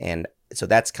stuff. And so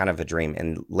that's kind of a dream.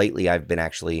 And lately I've been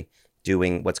actually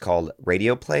doing what's called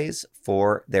radio plays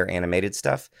for their animated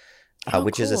stuff,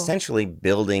 which is cool. essentially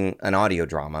building an audio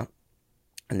drama.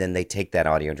 And then they take that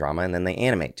audio drama and then they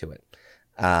animate to it.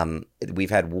 We've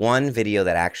had one video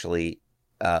that actually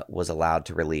was allowed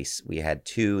to release. We had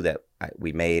two that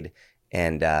we made,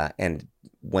 and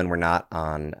when we're not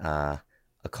on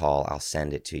a call, I'll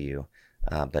send it to you,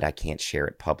 but I can't share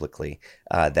it publicly.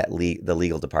 The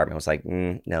legal department was like,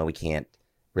 no, we can't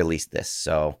release this.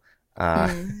 So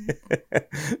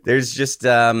there's just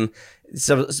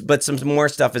but some more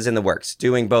stuff is in the works,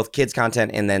 doing both kids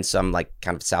content and then some like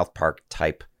kind of South Park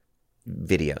type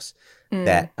videos.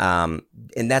 That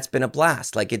and that's been a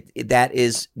blast. Like that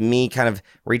is me kind of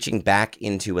reaching back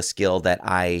into a skill that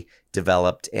I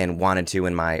developed and wanted to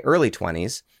in my early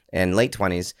 20s and late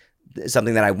 20s,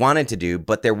 something that I wanted to do,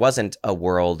 but there wasn't a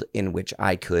world in which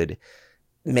I could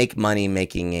make money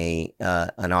making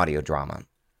an audio drama.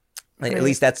 Right. At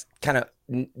least that's kind of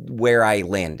where I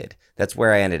landed. That's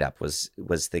where I ended up, was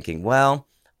thinking, well,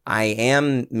 I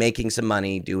am making some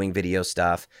money doing video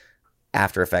stuff,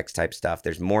 After Effects type stuff.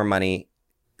 There's more money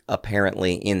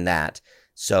apparently in that,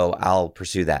 so I'll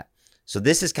pursue that. So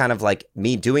this is kind of like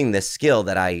me doing this skill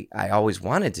that I always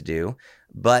wanted to do,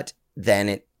 but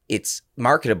then it's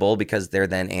marketable because they're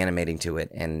then animating to it,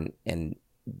 and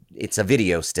it's a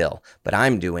video still, but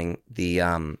I'm doing the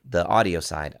audio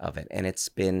side of it, and it's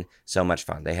been so much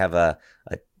fun. They have a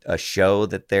show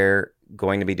that they're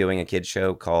going to be doing, a kids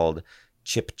show called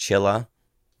Chip Chilla,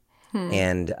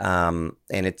 and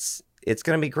it's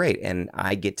going to be great, and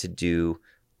I get to do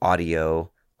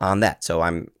audio on that. So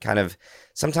I'm kind of,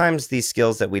 sometimes these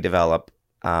skills that we develop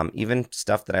even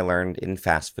stuff that I learned in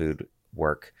fast food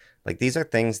work. Like these are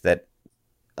things that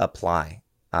apply.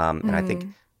 And I think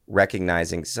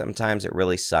recognizing sometimes it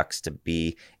really sucks to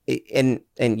be, and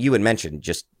you had mentioned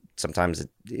just sometimes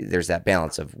there's that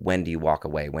balance of when do you walk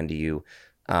away? When do you,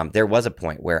 there was a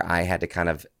point where I had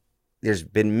to there's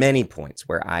been many points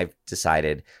where I've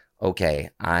decided, okay,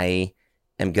 I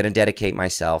am going to dedicate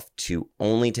myself to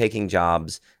only taking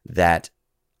jobs that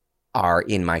are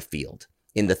in my field,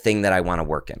 in the thing that I want to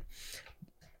work in.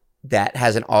 That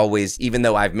hasn't always, even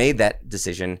though I've made that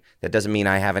decision, that doesn't mean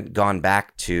I haven't gone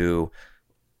back to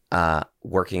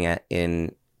working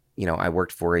I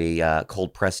worked for a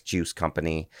cold pressed juice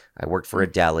company. I worked for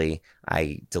a deli.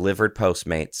 I delivered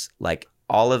Postmates. Like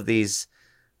all of these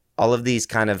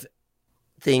kind of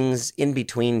things in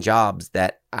between jobs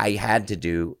that I had to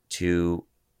do to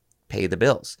pay the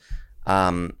bills.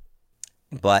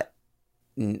 But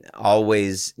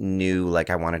always knew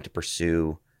like I wanted to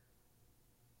pursue.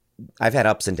 I've had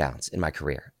ups and downs in my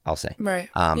career, I'll say. Right.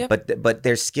 Yep. But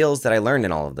there's skills that I learned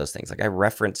in all of those things. Like I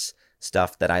reference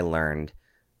stuff that I learned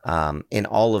in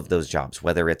all of those jobs,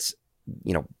 whether it's,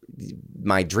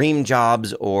 my dream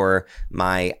jobs or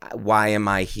my, why am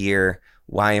I here?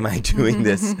 Why am I doing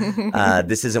this?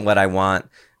 This isn't what I want.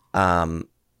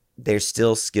 There's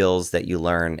still skills that you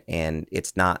learn, and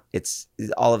it's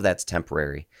all of that's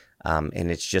temporary.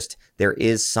 And it's just, there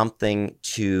is something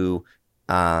to,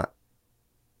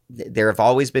 there have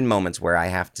always been moments where I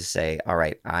have to say, all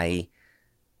right, I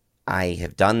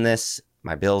have done this.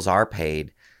 My bills are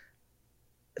paid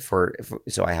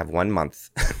so I have 1 month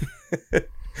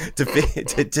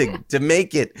to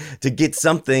make it, to get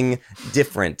something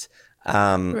different.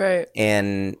 Right.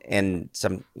 And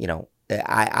some,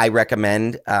 I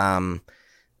recommend, there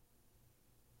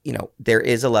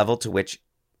is a level to which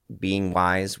being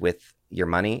wise with your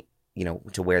money,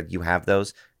 to where you have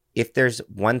those. If there's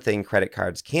one thing credit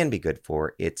cards can be good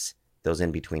for, it's those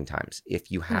in between times.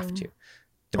 If you have to,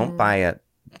 don't buy a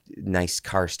nice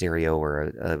car stereo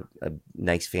or a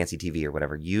nice fancy TV or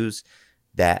whatever. Use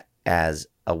that as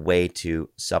a way to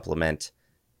supplement,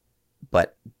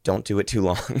 but don't do it too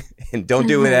long and don't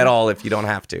do it at all if you don't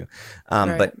have to.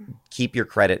 Right. But keep your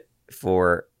credit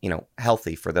for,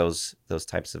 healthy for those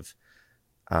types of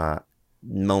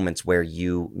moments where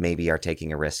you maybe are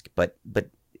taking a risk. But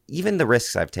even the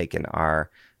risks I've taken are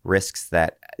risks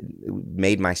that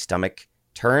made my stomach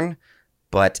turn,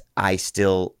 but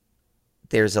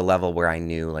there's a level where I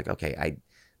knew like, okay,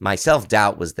 my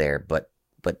self-doubt was there, but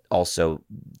also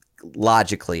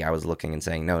logically I was looking and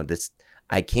saying, no,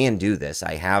 I can do this.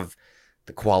 I have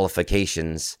the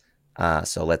qualifications.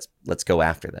 So let's go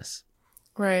after this.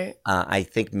 Right. I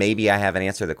think maybe I haven't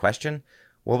answered the question.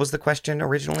 What was the question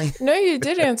originally? No, you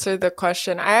did answer the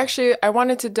question. I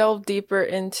wanted to delve deeper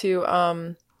into,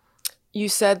 you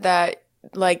said that,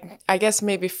 like, I guess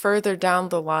maybe further down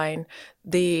the line,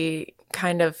 the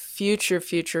kind of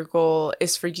future goal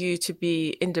is for you to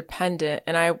be independent.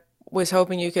 And I was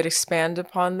hoping you could expand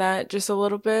upon that just a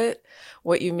little bit,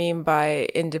 what you mean by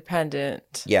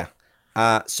independent. Yeah.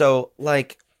 So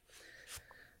like,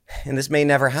 and this may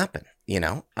never happen,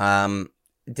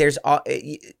 there's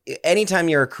anytime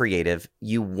you're a creative,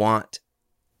 you want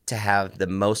to have the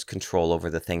most control over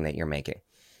the thing that you're making.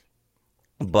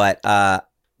 But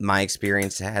my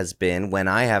experience has been when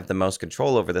I have the most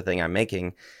control over the thing I'm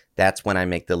making, that's when I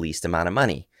make the least amount of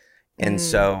money. And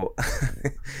so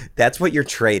that's what you're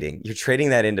trading. You're trading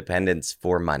that independence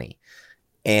for money.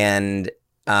 And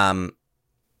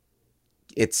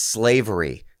it's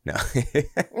slavery. No.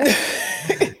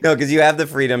 No, because you have the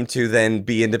freedom to then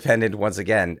be independent once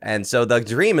again. And so the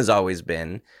dream has always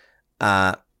been,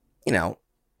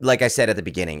 like I said at the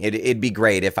beginning, it'd be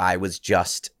great if I was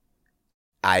just,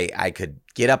 I could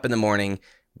get up in the morning,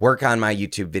 work on my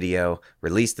YouTube video,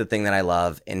 release the thing that I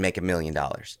love, and make $1 million.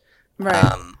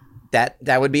 Right.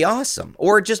 That would be awesome.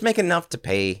 Or just make enough to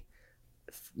pay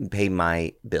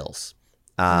my bills.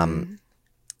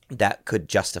 That could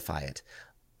justify it.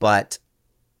 But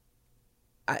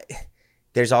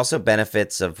there's also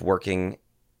benefits of working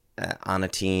on a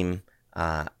team.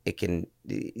 It can,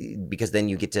 because then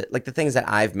you get to, like, the things that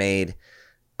I've made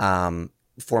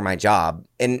for my job.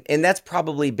 And that's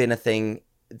probably been a thing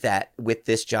that with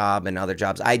this job and other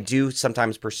jobs, I do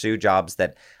sometimes pursue jobs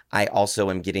that I also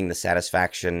am getting the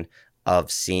satisfaction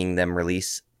of seeing them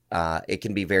release. It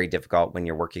can be very difficult when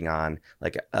you're working on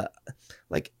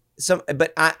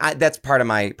but I that's part of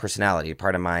my personality,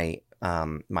 part of my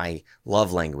my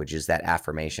love language is that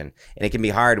affirmation. And it can be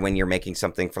hard when you're making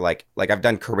something for like I've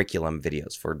done curriculum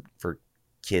videos for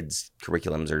kids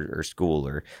curriculums or school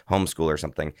or homeschool or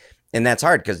something. And that's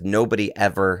hard because nobody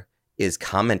ever is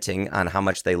commenting on how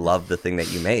much they love the thing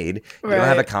that you made. You don't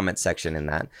have a comment section in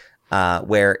that.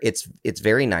 Where it's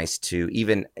very nice to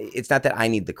even, it's not that I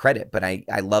need the credit, but I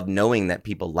love knowing that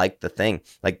people like the thing.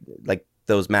 Like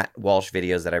those Matt Walsh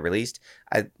videos that I released,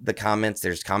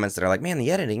 there's comments that are like, man,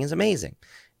 the editing is amazing.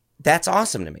 That's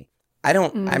awesome to me.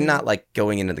 I'm not like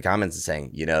going into the comments and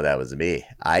saying, that was me.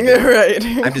 Right.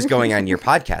 I'm just going on your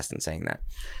podcast and saying that.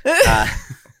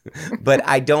 But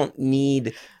I just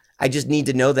need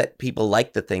to know that people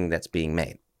like the thing that's being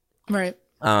made. Right.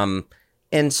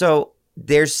 And so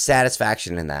there's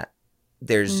satisfaction in that.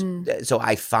 So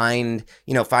I find,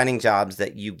 finding jobs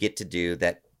that you get to do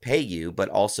that pay you, but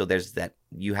also there's that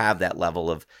you have that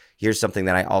level of, here's something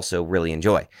that I also really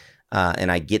enjoy.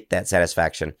 And I get that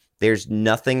satisfaction. There's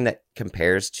nothing that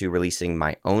compares to releasing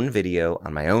my own video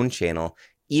on my own channel,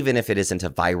 even if it isn't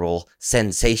a viral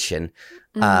sensation,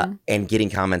 and getting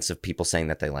comments of people saying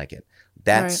that they like it.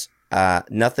 That's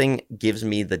nothing gives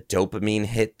me the dopamine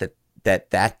hit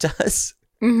that does.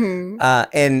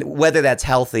 And whether that's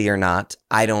healthy or not,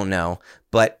 I don't know.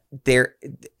 But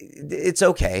it's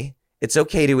okay. It's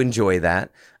okay to enjoy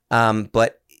that.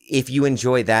 But if you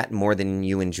enjoy that more than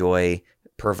you enjoy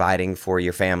providing for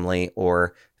your family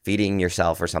or feeding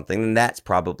yourself or something, then that's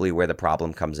probably where the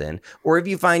problem comes in. Or if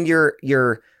you find your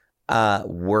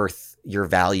worth, your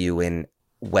value in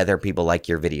whether people like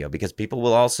your video, because people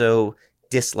will also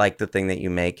dislike the thing that you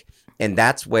make. And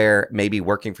that's where maybe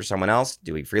working for someone else,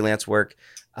 doing freelance work,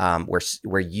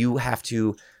 where you have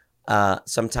to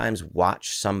sometimes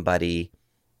watch somebody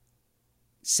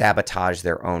sabotage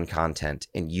their own content,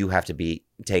 and you have to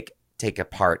take a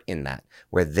part in that,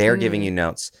 where they're giving you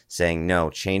notes saying, no,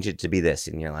 change it to be this.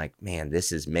 And you're like, man,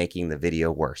 this is making the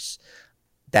video worse.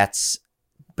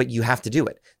 But you have to do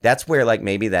it. That's where like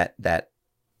maybe that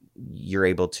you're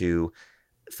able to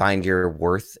find your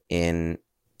worth in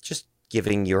just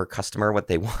giving your customer what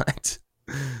they want,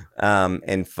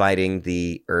 and fighting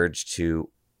the urge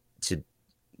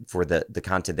for the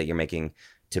content that you're making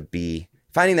to be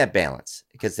finding that balance,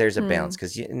 because there's a balance,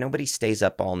 because nobody stays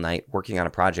up all night working on a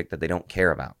project that they don't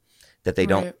care about, that they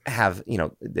don't have,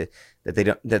 that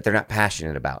they're not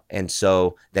passionate about. And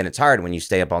so then it's hard when you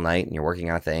stay up all night and you're working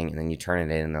on a thing and then you turn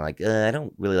it in and they're like, I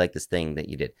don't really like this thing that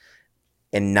you did.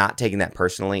 And not taking that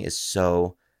personally is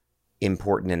so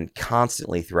important, and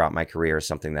constantly throughout my career is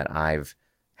something that I've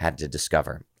had to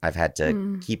discover. I've had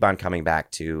to keep on coming back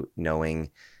to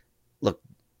knowing, look,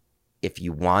 if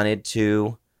you wanted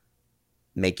to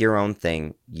make your own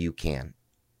thing, you can,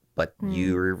 but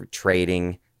you're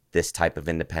trading this type of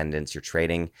independence. You're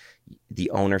trading the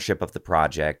ownership of the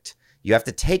project. You have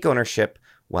to take ownership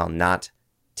while not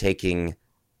taking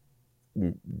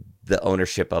the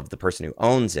ownership of the person who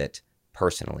owns it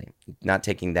personally, not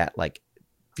taking that like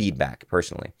feedback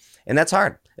personally. And that's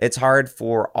hard. It's hard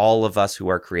for all of us who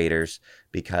are creators,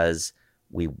 because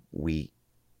we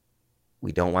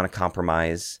don't want to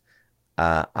compromise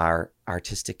our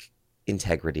artistic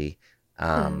integrity.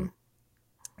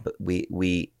 But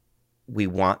we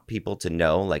want people to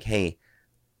know, like, hey,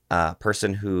 a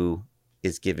person who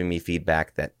is giving me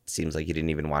feedback that seems like you didn't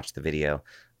even watch the video,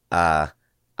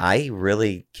 I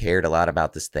really cared a lot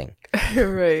about this thing.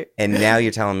 Right. And now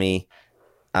you're telling me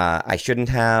I shouldn't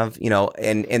have,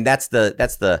 and that's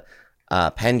the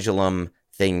pendulum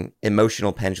thing,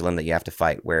 emotional pendulum that you have to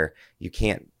fight, where you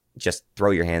can't just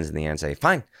throw your hands in the air and say,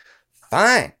 fine,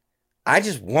 I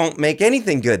just won't make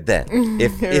anything good then.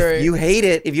 If you hate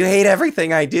it, if you hate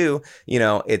everything I do,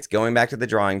 it's going back to the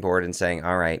drawing board and saying,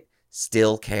 all right,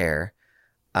 still care,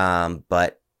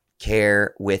 but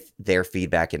care with their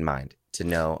feedback in mind, to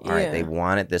know, all right, they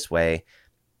want it this way.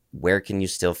 Where can you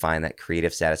still find that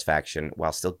creative satisfaction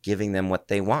while still giving them what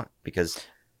they want? Because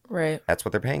that's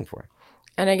what they're paying for.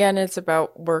 And again, it's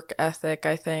about work ethic,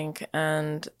 I think.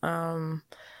 And,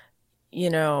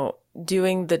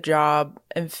 doing the job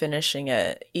and finishing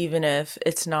it, even if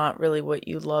it's not really what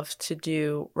you love to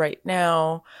do right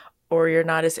now, or you're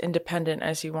not as independent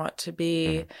as you want to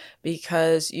be,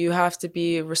 because you have to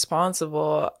be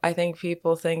responsible. I think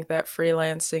people think that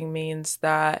freelancing means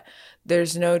that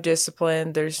there's no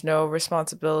discipline, there's no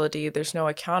responsibility, there's no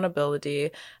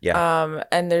accountability,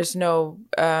 and there's no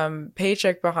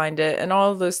paycheck behind it. And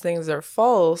all of those things are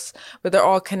false, but they're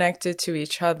all connected to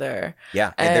each other.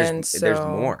 Yeah, and there's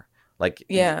more. Like,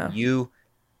 you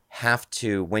have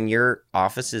to, when your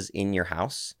office is in your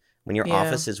house, when your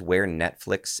office is where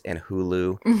Netflix and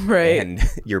Hulu and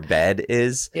your bed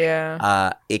is,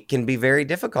 it can be very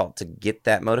difficult to get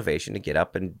that motivation to get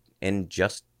up and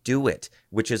just do it,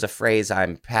 which is a phrase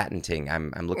I'm patenting.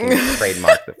 I'm looking to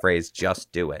trademark the phrase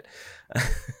 "just do it."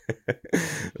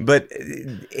 But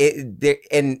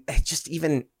just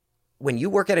even when you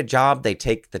work at a job, they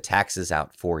take the taxes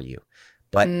out for you.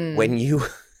 But when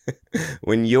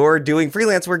you're doing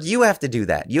freelance work, you have to do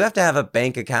that. You have to have a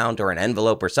bank account or an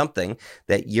envelope or something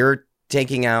that you're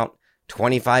taking out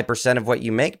 25% of what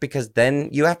you make, because then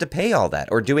you have to pay all that,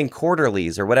 or doing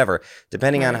quarterlies or whatever,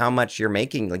 depending on how much you're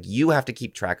making. Like, you have to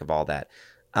keep track of all that.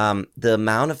 The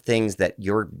amount of things that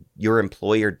your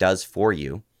employer does for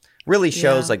you really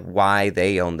shows like why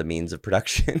they own the means of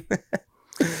production.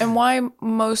 And why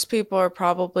most people are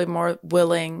probably more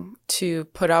willing to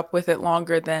put up with it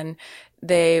longer than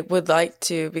they would like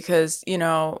to, because, you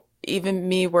know, even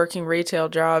me working retail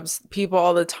jobs, people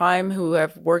all the time who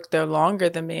have worked there longer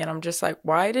than me, and I'm just like,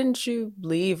 why didn't you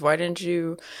leave? Why didn't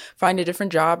you find a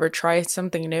different job or try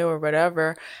something new or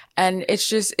whatever? And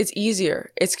it's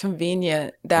easier. It's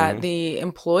convenient that the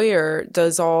employer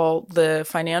does all the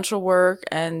financial work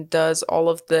and does all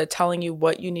of the telling you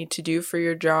what you need to do for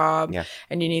your job,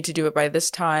 and you need to do it by this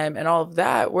time and all of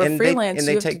that. Where freelance,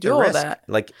 you have to do all that.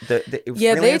 Like they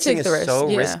freelancing take the risk. is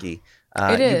so risky.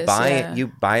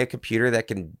 You buy a computer that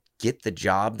can get the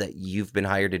job that you've been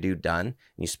hired to do done, and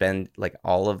you spend like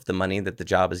all of the money that the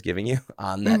job is giving you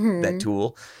on that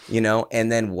tool, you know, and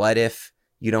then what if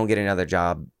you don't get another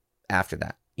job after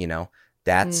that? You know,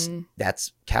 that's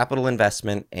capital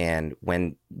investment. And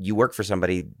when you work for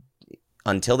somebody,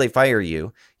 until they fire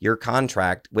you, your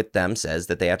contract with them says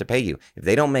that they have to pay you. If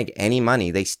they don't make any money,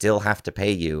 they still have to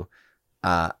pay you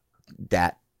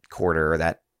that quarter or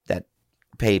that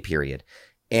pay period.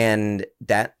 And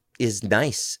that is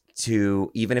nice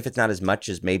to, even if it's not as much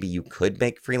as maybe you could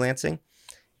make freelancing,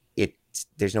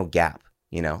 there's no gap,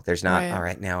 you know, there's not, all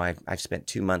right, now I've spent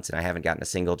 2 months and I haven't gotten a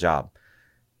single job.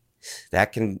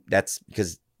 That's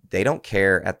because they don't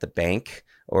care at the bank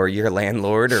or your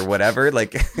landlord or whatever,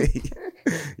 like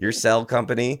your cell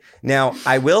company. Now,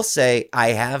 I will say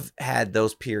I have had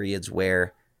those periods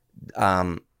where,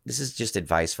 this is just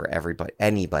advice for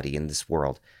anybody in this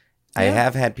world. I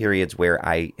have had periods where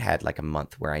I had like a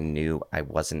month where I knew I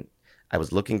was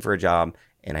looking for a job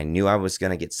and I knew I was going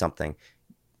to get something.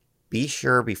 Be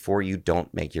sure before you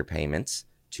don't make your payments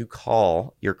to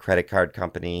call your credit card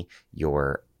company,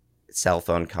 your cell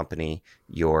phone company,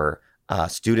 your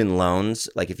student loans.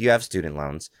 Like, if you have student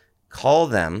loans, call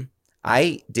them.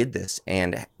 I did this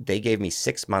and they gave me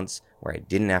 6 months where I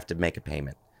didn't have to make a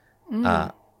payment.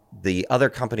 The other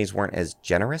companies weren't as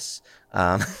generous,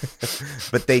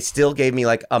 but they still gave me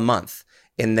like a month.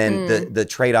 And then the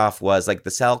trade-off was like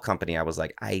the cell company. I was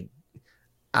like,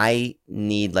 I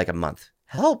need like a month.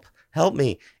 Help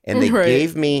me. And they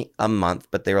gave me a month,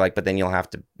 but they were like, but then you'll have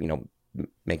to, you know,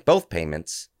 make both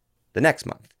payments the next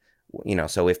month. You know,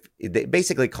 so if they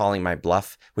basically calling my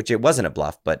bluff, which it wasn't a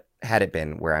bluff, but had it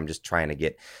been where I'm just trying to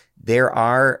get,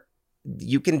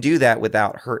 you can do that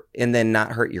without hurt and then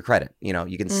not hurt your credit. You know,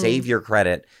 you can save your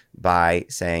credit by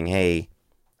saying, hey,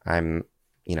 I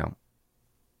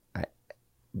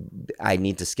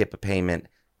need to skip a payment.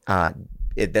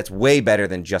 That's way better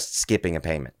than just skipping a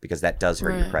payment, because that does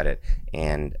hurt your credit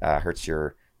and hurts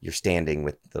your standing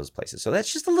with those places. So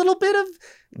that's just a little bit of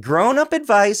grown-up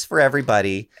advice for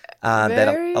everybody that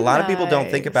a lot of people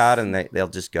don't think about, and they'll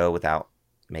just go without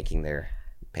making their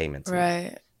payments.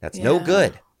 Right. That's no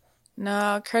good.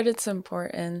 No, credit's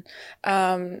important.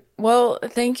 Well,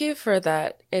 thank you for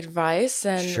that advice.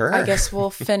 And I guess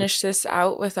we'll finish this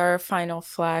out with our final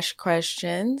flash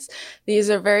questions.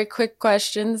 These are very quick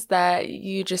questions that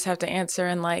you just have to answer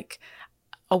in like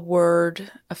a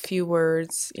few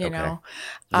words, you know.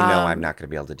 I'm not going to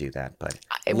be able to do that, but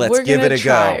let's give it a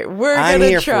go. We're going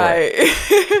to try.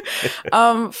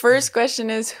 First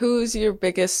question is, who's your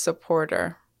biggest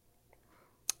supporter?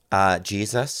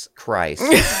 Jesus Christ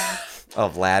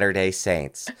of Latter-day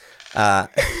Saints. I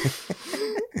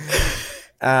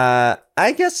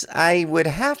guess I would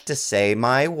have to say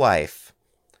my wife.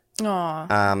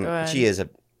 Good. She is a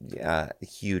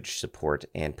huge support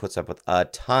and puts up with a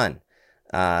ton.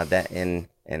 And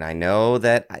I know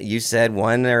that you said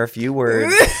one or a few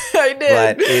words. I did.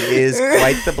 But it is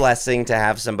quite the blessing to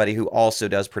have somebody who also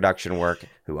does production work,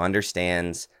 who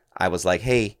understands. I was like,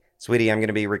 hey, sweetie, I'm going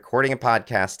to be recording a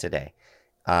podcast today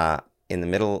in the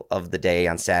middle of the day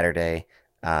on Saturday.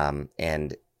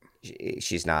 And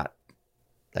she's not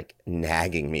like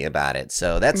nagging me about it.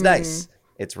 So that's nice.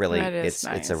 It's really, nice.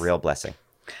 It's a real blessing.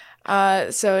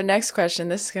 So next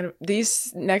question,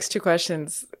 these next two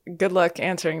questions, good luck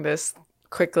answering this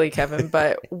quickly, Kevin,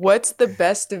 but what's the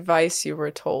best advice you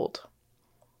were told?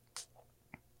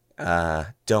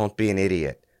 Don't be an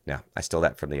idiot. No, I stole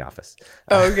that from The Office.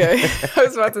 Oh, okay. I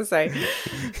was about to say.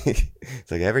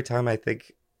 It's like every time I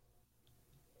think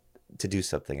to do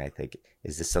something, I think,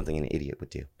 is this something an idiot would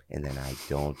do? and then I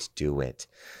don't do it.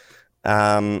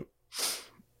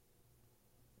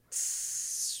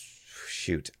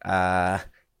 Shoot.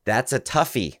 That's a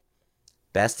toughie.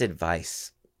 Best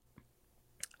advice.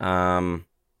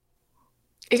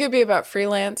 It could be about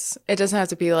freelance. It doesn't have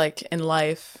to be like in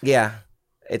life. Yeah.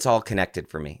 It's all connected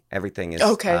for me. Everything is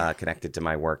connected to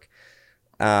my work.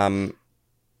 Yeah,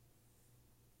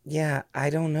 I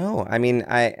don't know. I mean,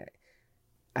 I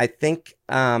think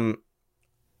I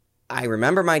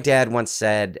remember my dad once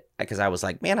said, because I was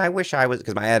like, man, I wish I was,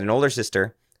 because I had an older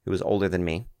sister who was older than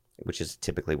me, which is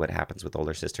typically what happens with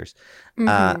older sisters.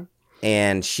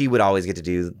 And she would always get to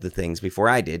do the things before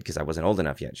I did because I wasn't old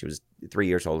enough yet. She was 3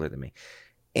 years older than me.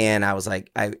 And I was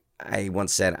like, I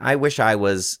once said, I wish I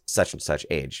was such and such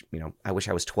age. You know, I wish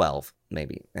I was 12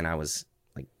 maybe. And I was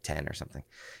like 10 or something.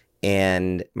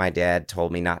 And my dad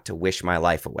told me not to wish my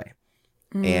life away.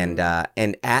 And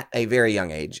at a very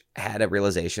young age, had a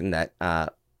realization that,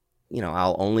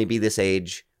 I'll only be this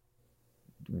age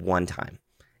one time.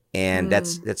 And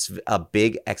that's a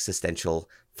big existential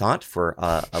thought for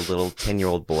a little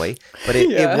 10-year-old boy. But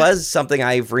it was something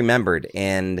I've remembered.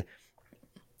 And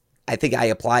I think I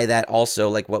apply that also,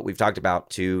 like what we've talked about,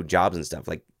 to jobs and stuff.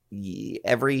 Like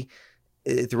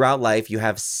throughout life, you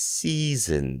have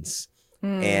seasons.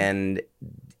 And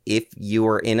if you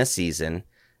are in a season,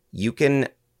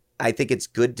 I think it's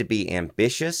good to be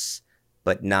ambitious,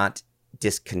 but not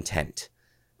discontent.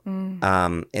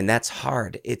 And that's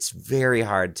hard. It's very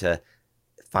hard to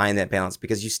find that balance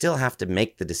because you still have to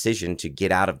make the decision to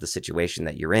get out of the situation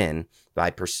that you're in by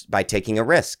taking a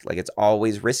risk. Like, it's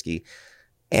always risky.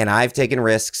 And I've taken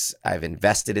risks. I've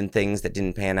invested in things that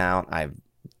didn't pan out.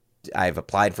 I've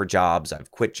applied for jobs.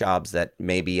 I've quit jobs that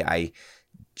maybe I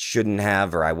shouldn't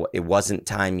have, or it wasn't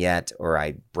time yet, or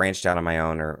I branched out on my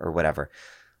own, or whatever.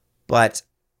 But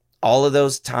all of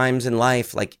those times in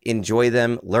life, like, enjoy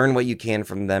them, learn what you can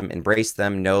from them, embrace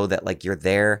them, know that, like, you're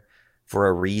there for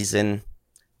a reason.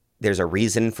 There's a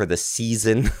reason for the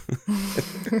season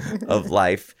of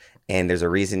life. And there's a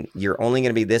reason you're only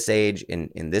going to be this age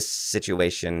in this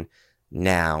situation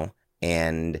now.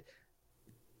 And,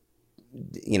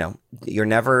 you're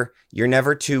never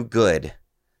too good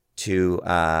to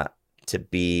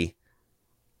be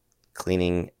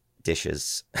cleaning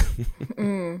dishes.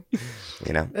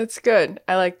 That's good.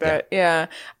 I like that. Yeah.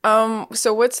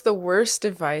 So what's the worst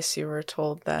advice you were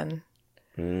told then?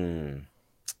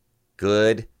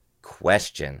 Good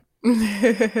question.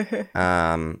 I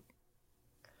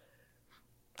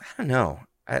don't know.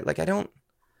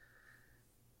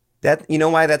 You know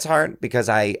why that's hard? Because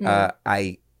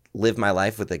I live my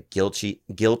life with a guilty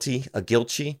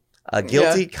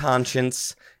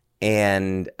conscience.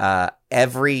 And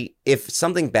if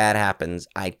something bad happens,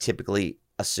 I typically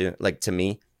assume, like, to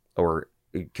me or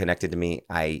connected to me,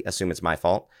 I assume it's my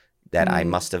fault, that I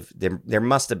must have, there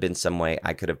must have been some way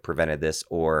I could have prevented this,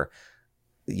 or,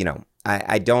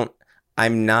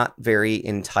 I'm not very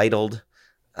entitled.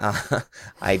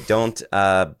 I don't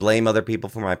blame other people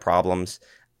for my problems.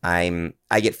 I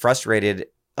get frustrated,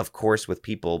 of course, with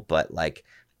people, but, like,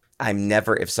 I'm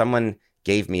never, if someone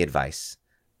gave me advice,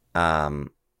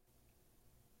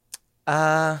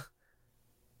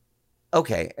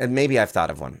 okay, and maybe I've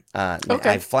thought of one. Okay.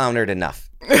 I've floundered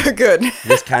enough. Good.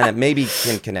 This kind of maybe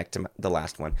can connect to the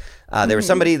last one. There was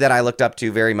somebody that I looked up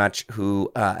to very much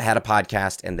who had a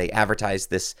podcast, and they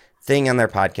advertised this thing on their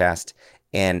podcast,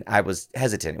 and I was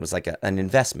hesitant. It was like an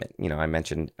investment. I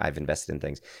mentioned I've invested in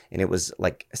things, and it was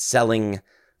like selling,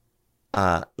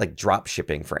 like drop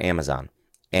shipping for Amazon.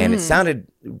 And it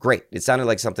sounded great. It sounded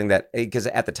like something that, because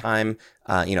at the time,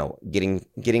 getting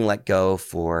let go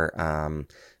for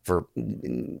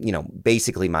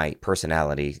basically my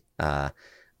personality,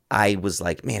 I was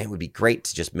like, man, it would be great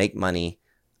to just make money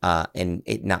and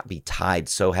it not be tied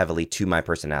so heavily to my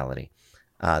personality,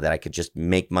 that I could just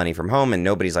make money from home and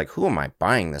nobody's like, who am I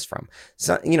buying this from?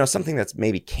 So, something that's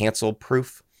maybe cancel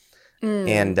proof.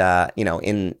 And,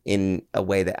 in a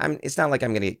way that it's not like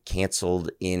I'm going to get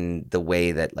canceled in the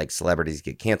way that, like, celebrities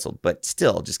get canceled, but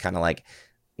still just kind of like,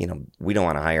 we don't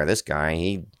want to hire this guy.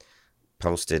 He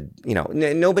posted,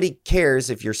 nobody cares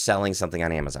if you're selling something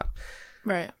on Amazon.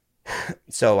 Right.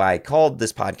 So I called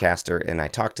this podcaster and I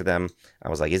talked to them. I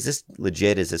was like, is this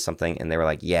legit? Is this something? And they were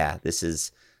like, yeah, this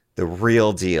is the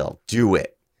real deal. Do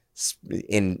it.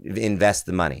 Invest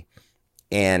the money.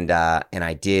 And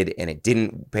I did, and it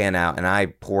didn't pan out. And I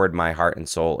poured my heart and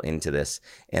soul into this.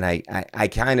 And I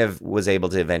kind of was able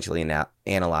to eventually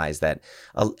analyze that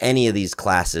any of these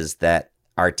classes that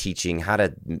are teaching how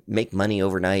to make money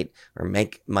overnight or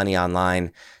make money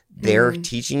online, they're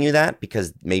teaching you that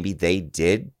because maybe they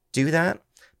did do that,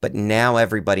 but now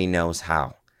everybody knows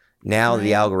how. Now Right.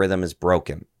 the algorithm is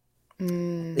broken.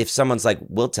 If someone's like,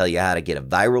 we'll tell you how to get a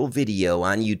viral video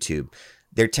on YouTube,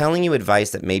 they're telling you advice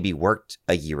that maybe worked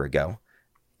a year ago,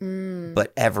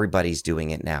 but everybody's doing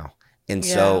it now. And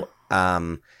so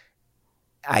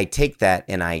I take that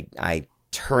and I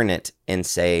turn it and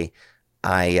say,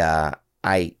 there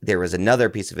was another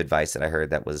piece of advice that I heard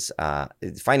that was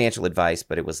financial advice,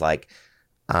 but it was like,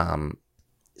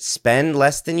 spend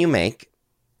less than you make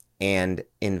and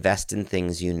invest in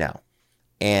things you know.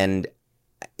 And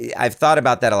I've thought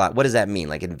about that a lot. What does that mean?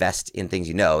 Like invest in things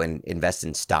you know, and invest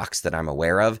in stocks that I'm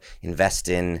aware of, invest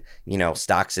in,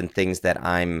 stocks and things that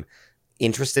I'm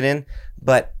interested in.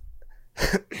 But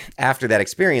after that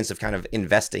experience of kind of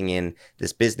investing in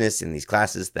this business, in these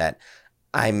classes that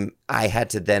I had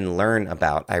to then learn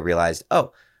about, I realized,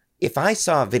 if I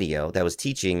saw a video that was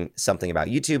teaching something about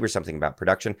YouTube or something about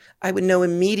production, I would know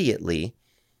immediately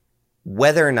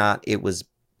whether or not it was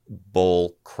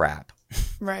bull crap.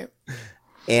 Right.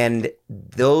 And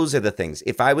those are the things.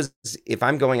 If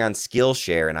I'm going on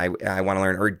Skillshare and I want to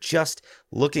learn, or just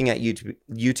looking at YouTube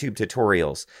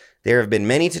tutorials, there have been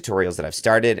many tutorials that I've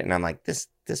started and I'm like, this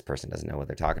person doesn't know what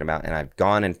they're talking about. And I've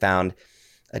gone and found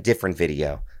a different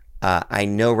video. I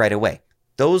know right away.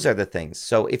 Those are the things.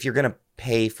 So if you're going to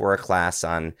pay for a class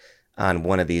on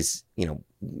one of these,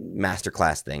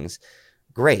 masterclass things,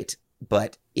 great.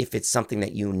 But if it's something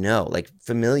that like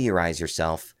familiarize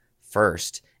yourself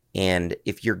first. And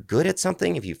if you're good at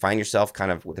something, if you find yourself kind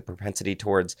of with a propensity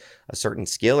towards a certain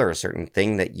skill or a certain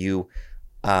thing that you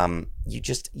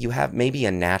have maybe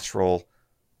a natural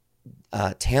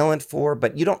talent for,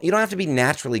 but you don't have to be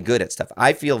naturally good at stuff.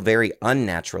 I feel very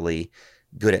unnaturally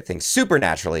good at things,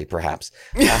 supernaturally perhaps.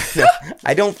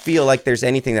 I don't feel like there's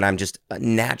anything that I'm just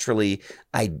naturally,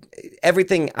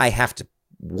 everything I have to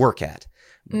work at,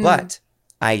 but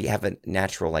I have a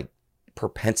natural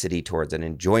propensity towards an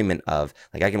enjoyment of,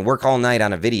 like, I can work all night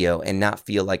on a video and not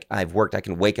feel like I've worked. I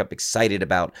can wake up excited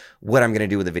about what I'm going to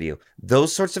do with the video.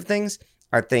 Those sorts of things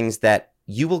are things that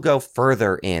you will go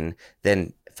further in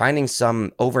than finding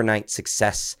some overnight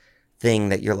success thing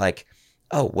that you're like,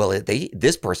 oh, well,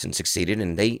 this person succeeded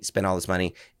and they spent all this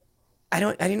money. I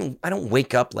don't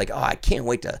wake up like, oh, I can't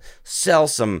wait to sell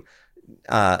some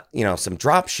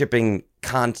drop shipping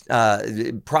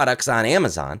products on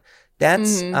Amazon.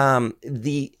 That's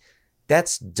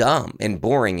that's dumb and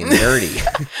boring and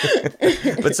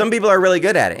nerdy. But some people are really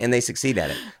good at it and they succeed at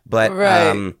it. But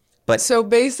right. But so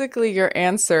basically your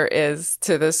answer is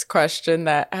to this question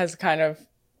that has kind of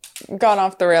gone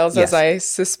off the rails, yes. as I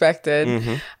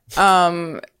suspected,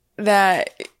 that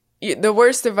the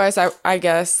worst advice, I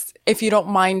guess, if you don't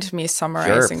mind me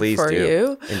summarizing for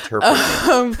you,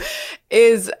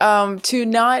 is to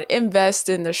not invest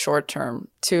in the short term,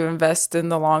 to invest in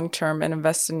the long term and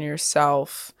invest in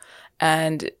yourself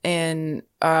and in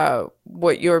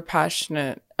what you're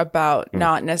passionate about,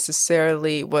 not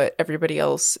necessarily what everybody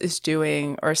else is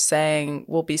doing or saying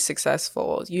will be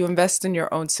successful. You invest in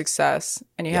your own success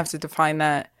and you have to define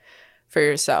that for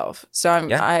yourself. So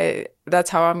that's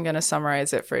how I'm going to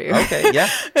summarize it for you. Okay, yeah.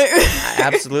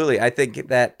 Absolutely. I think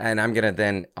that, and I'm going to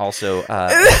then also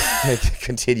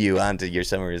continue on to your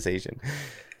summarization.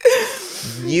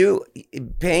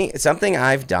 Something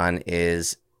I've done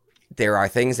is there are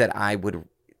things that I would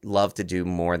love to do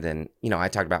more than, I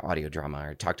talked about audio drama,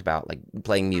 or talked about like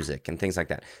playing music and things like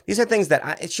that. These are things that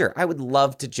I would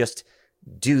love to just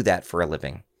do that for a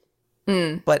living.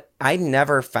 But I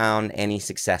never found any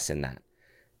success in that.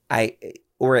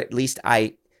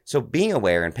 So being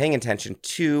aware and paying attention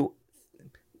to,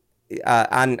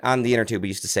 on the inner tube, we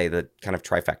used to say the kind of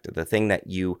trifecta, the thing that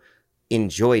you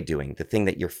enjoy doing, the thing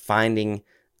that you're finding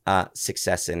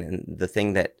success in, and the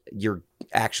thing that you're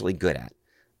actually good at,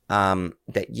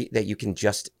 that you can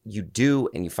you do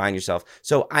and you find yourself.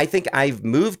 So I think I've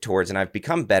moved towards, and I've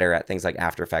become better at things like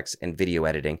After Effects and video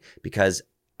editing because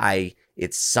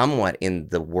it's somewhat in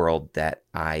the world that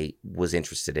I was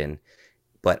interested in,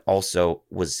 but also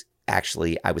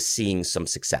I was seeing some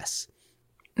success.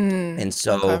 And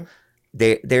so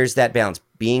there's that balance,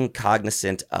 being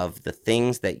cognizant of the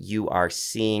things that you are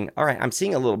seeing. All right, I'm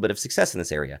seeing a little bit of success in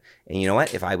this area. And you know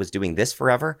what? If I was doing this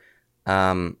forever,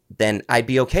 then I'd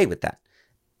be okay with that.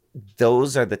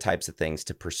 Those are the types of things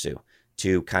to pursue,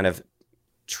 to kind of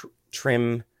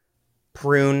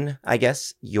prune, I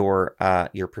guess, your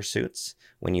pursuits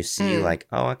when you see like,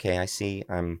 oh, okay, I see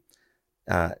I'm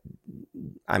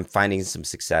finding some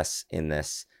success in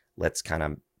this. Let's kind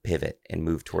of pivot and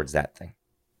move towards that thing.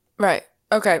 Right.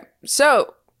 Okay.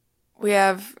 So we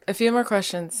have a few more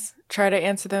questions try to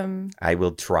answer them I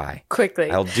will try.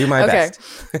 quickly. I'll do my best.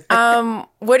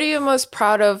 What are you most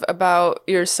proud of about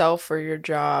yourself or your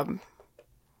job?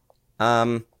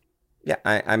 Yeah,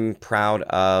 I'm proud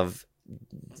of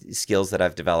skills that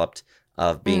I've developed,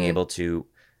 of being able to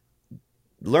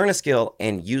learn a skill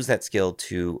and use that skill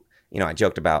to, I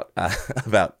joked about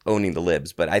about owning the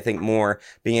libs, but I think more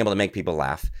being able to make people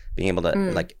laugh, being able to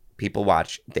like people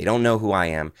watch, they don't know who I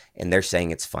am, and they're saying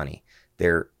it's funny.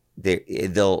 They'll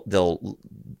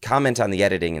comment on the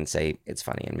editing and say it's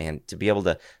funny, and man, to be able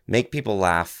to make people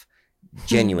laugh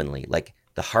genuinely, like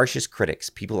the harshest critics,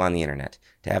 people on the internet,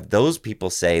 to have those people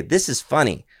say this is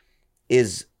funny,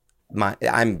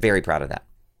 I'm very proud of that.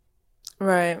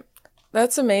 Right.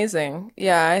 That's amazing.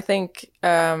 Yeah, I think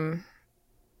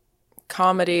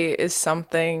comedy is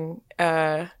something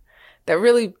that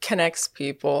really connects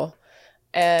people.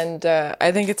 And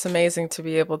I think it's amazing to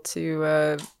be able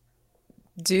to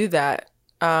do that.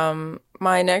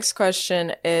 My next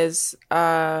question is,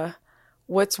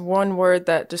 what's one word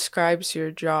that describes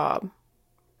your job?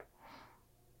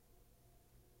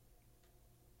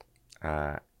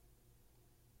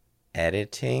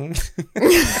 Editing.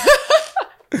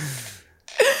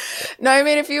 No, I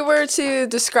mean, if you were to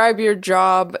describe your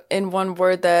job in one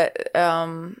word that,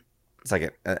 It's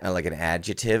like like an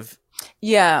adjective.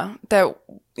 yeah, that,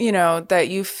 that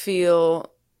you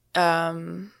feel,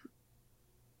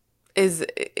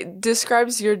 it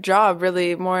describes your job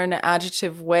really more in an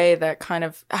adjective way, that kind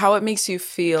of how it makes you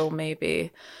feel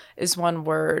maybe is one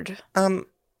word. I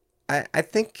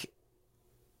think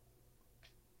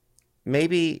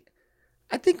maybe,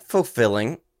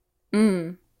 fulfilling,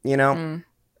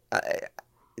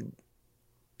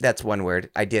 that's one word.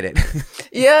 I did it.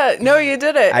 Yeah, no, you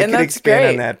did it. I and could that's expand great.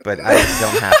 on that, but I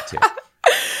don't have to.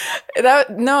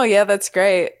 That's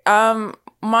great.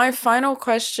 My final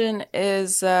question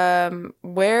is,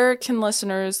 where can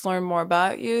listeners learn more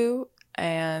about you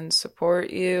and support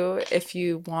you if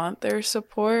you want their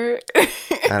support?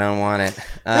 I don't want it.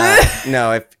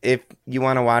 No, if you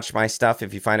want to watch my stuff,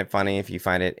 if you find it funny, if you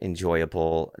find it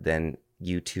enjoyable, then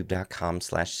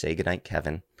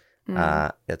youtube.com/saygoodnightkevin.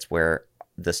 That's where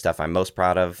the stuff I'm most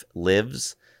proud of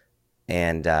lives.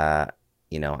 And, I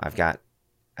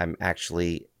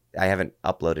haven't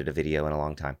uploaded a video in a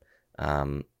long time.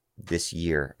 This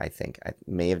year, I think. I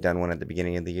may have done one at the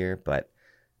beginning of the year, but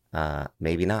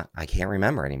maybe not. I can't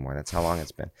remember anymore. That's how long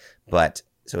it's been. But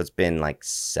so it's been like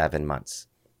 7 months.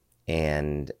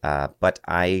 And but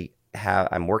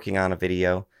I'm working on a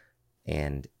video,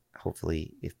 and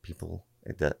hopefully if people,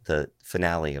 the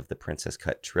finale of the Princess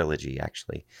Cut trilogy,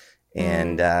 actually.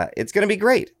 And it's going to be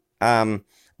great.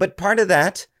 But part of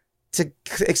that, to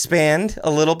expand a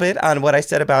little bit on what I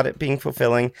said about it being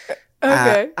fulfilling,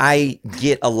 Okay. I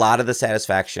get a lot of the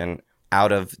satisfaction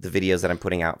out of the videos that I'm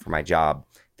putting out for my job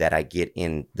that I get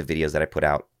in the videos that I put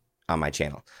out on my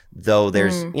channel. Though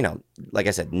there's, like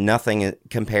I said, nothing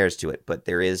compares to it, but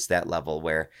there is that level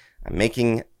where I'm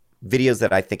making videos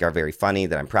that I think are very funny,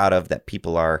 that I'm proud of, that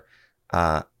people are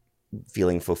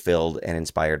feeling fulfilled and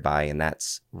inspired by, and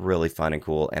that's really fun and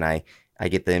cool. And I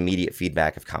get the immediate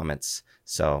feedback of comments,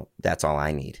 so that's all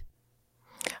I need.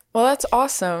 Well, that's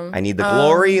awesome. I need the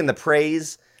glory and the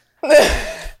praise.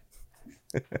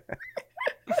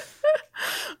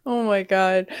 Oh my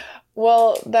God.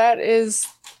 Well, that is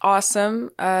awesome.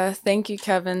 Thank you,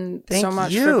 Kevin, so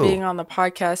much for being on the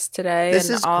podcast today. This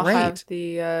is I'll great. have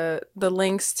the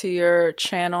links to your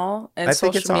channel and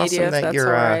social media, awesome that if that's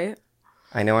you're, all right.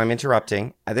 I know I'm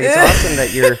interrupting. I think it's awesome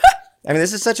that you're,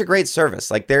 this is such a great service.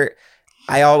 Like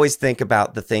I always think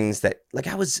about the things that, like,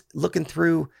 I was looking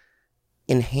through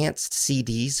enhanced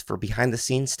CDs for behind the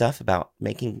scenes stuff about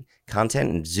making content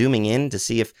and zooming in to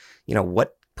see if,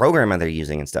 what program are they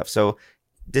using and stuff. So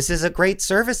this is a great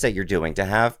service that you're doing to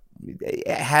have.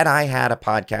 Had I had a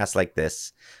podcast like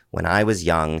this when I was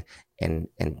young and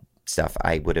stuff,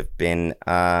 I would have been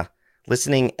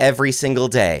listening every single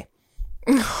day.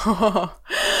 So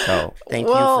thank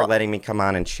you for letting me come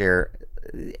on and share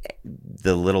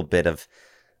the little bit of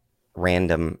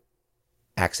random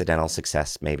accidental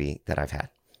success maybe that I've had.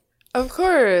 Of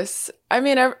course. I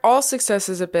mean, all success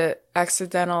is a bit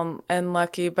accidental and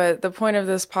lucky, but the point of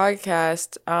this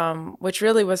podcast, which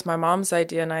really was my mom's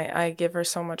idea, and I give her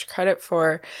so much credit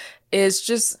for, is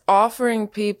just offering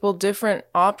people different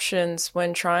options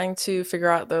when trying to figure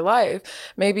out their life.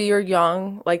 Maybe you're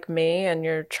young like me and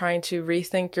you're trying to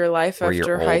rethink your life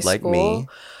after high school. Like me.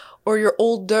 Or you're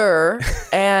older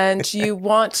and you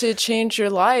want to change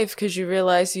your life because you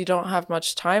realize you don't have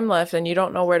much time left and you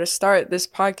don't know where to start. This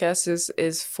podcast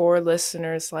is for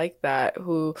listeners like that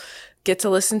who get to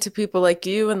listen to people like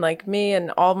you and like me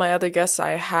and all my other guests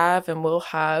I have and will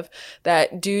have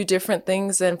that do different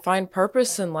things and find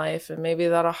purpose in life. And maybe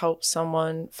that'll help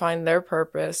someone find their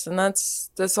purpose. And that's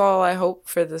all I hope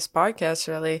for this podcast,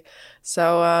 really.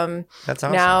 So That's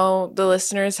awesome. Now the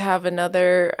listeners have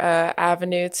another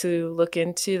avenue to look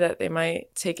into that they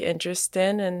might take interest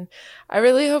in. And I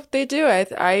really hope they do.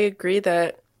 I agree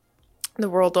that the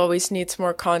world always needs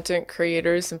more content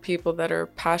creators and people that are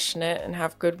passionate and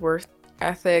have good work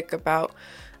ethic about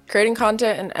creating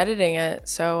content and editing it.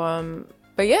 So,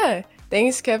 but yeah,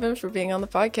 thanks, Kevin, for being on the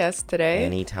podcast today.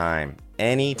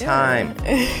 Anytime.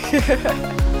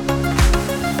 Yeah.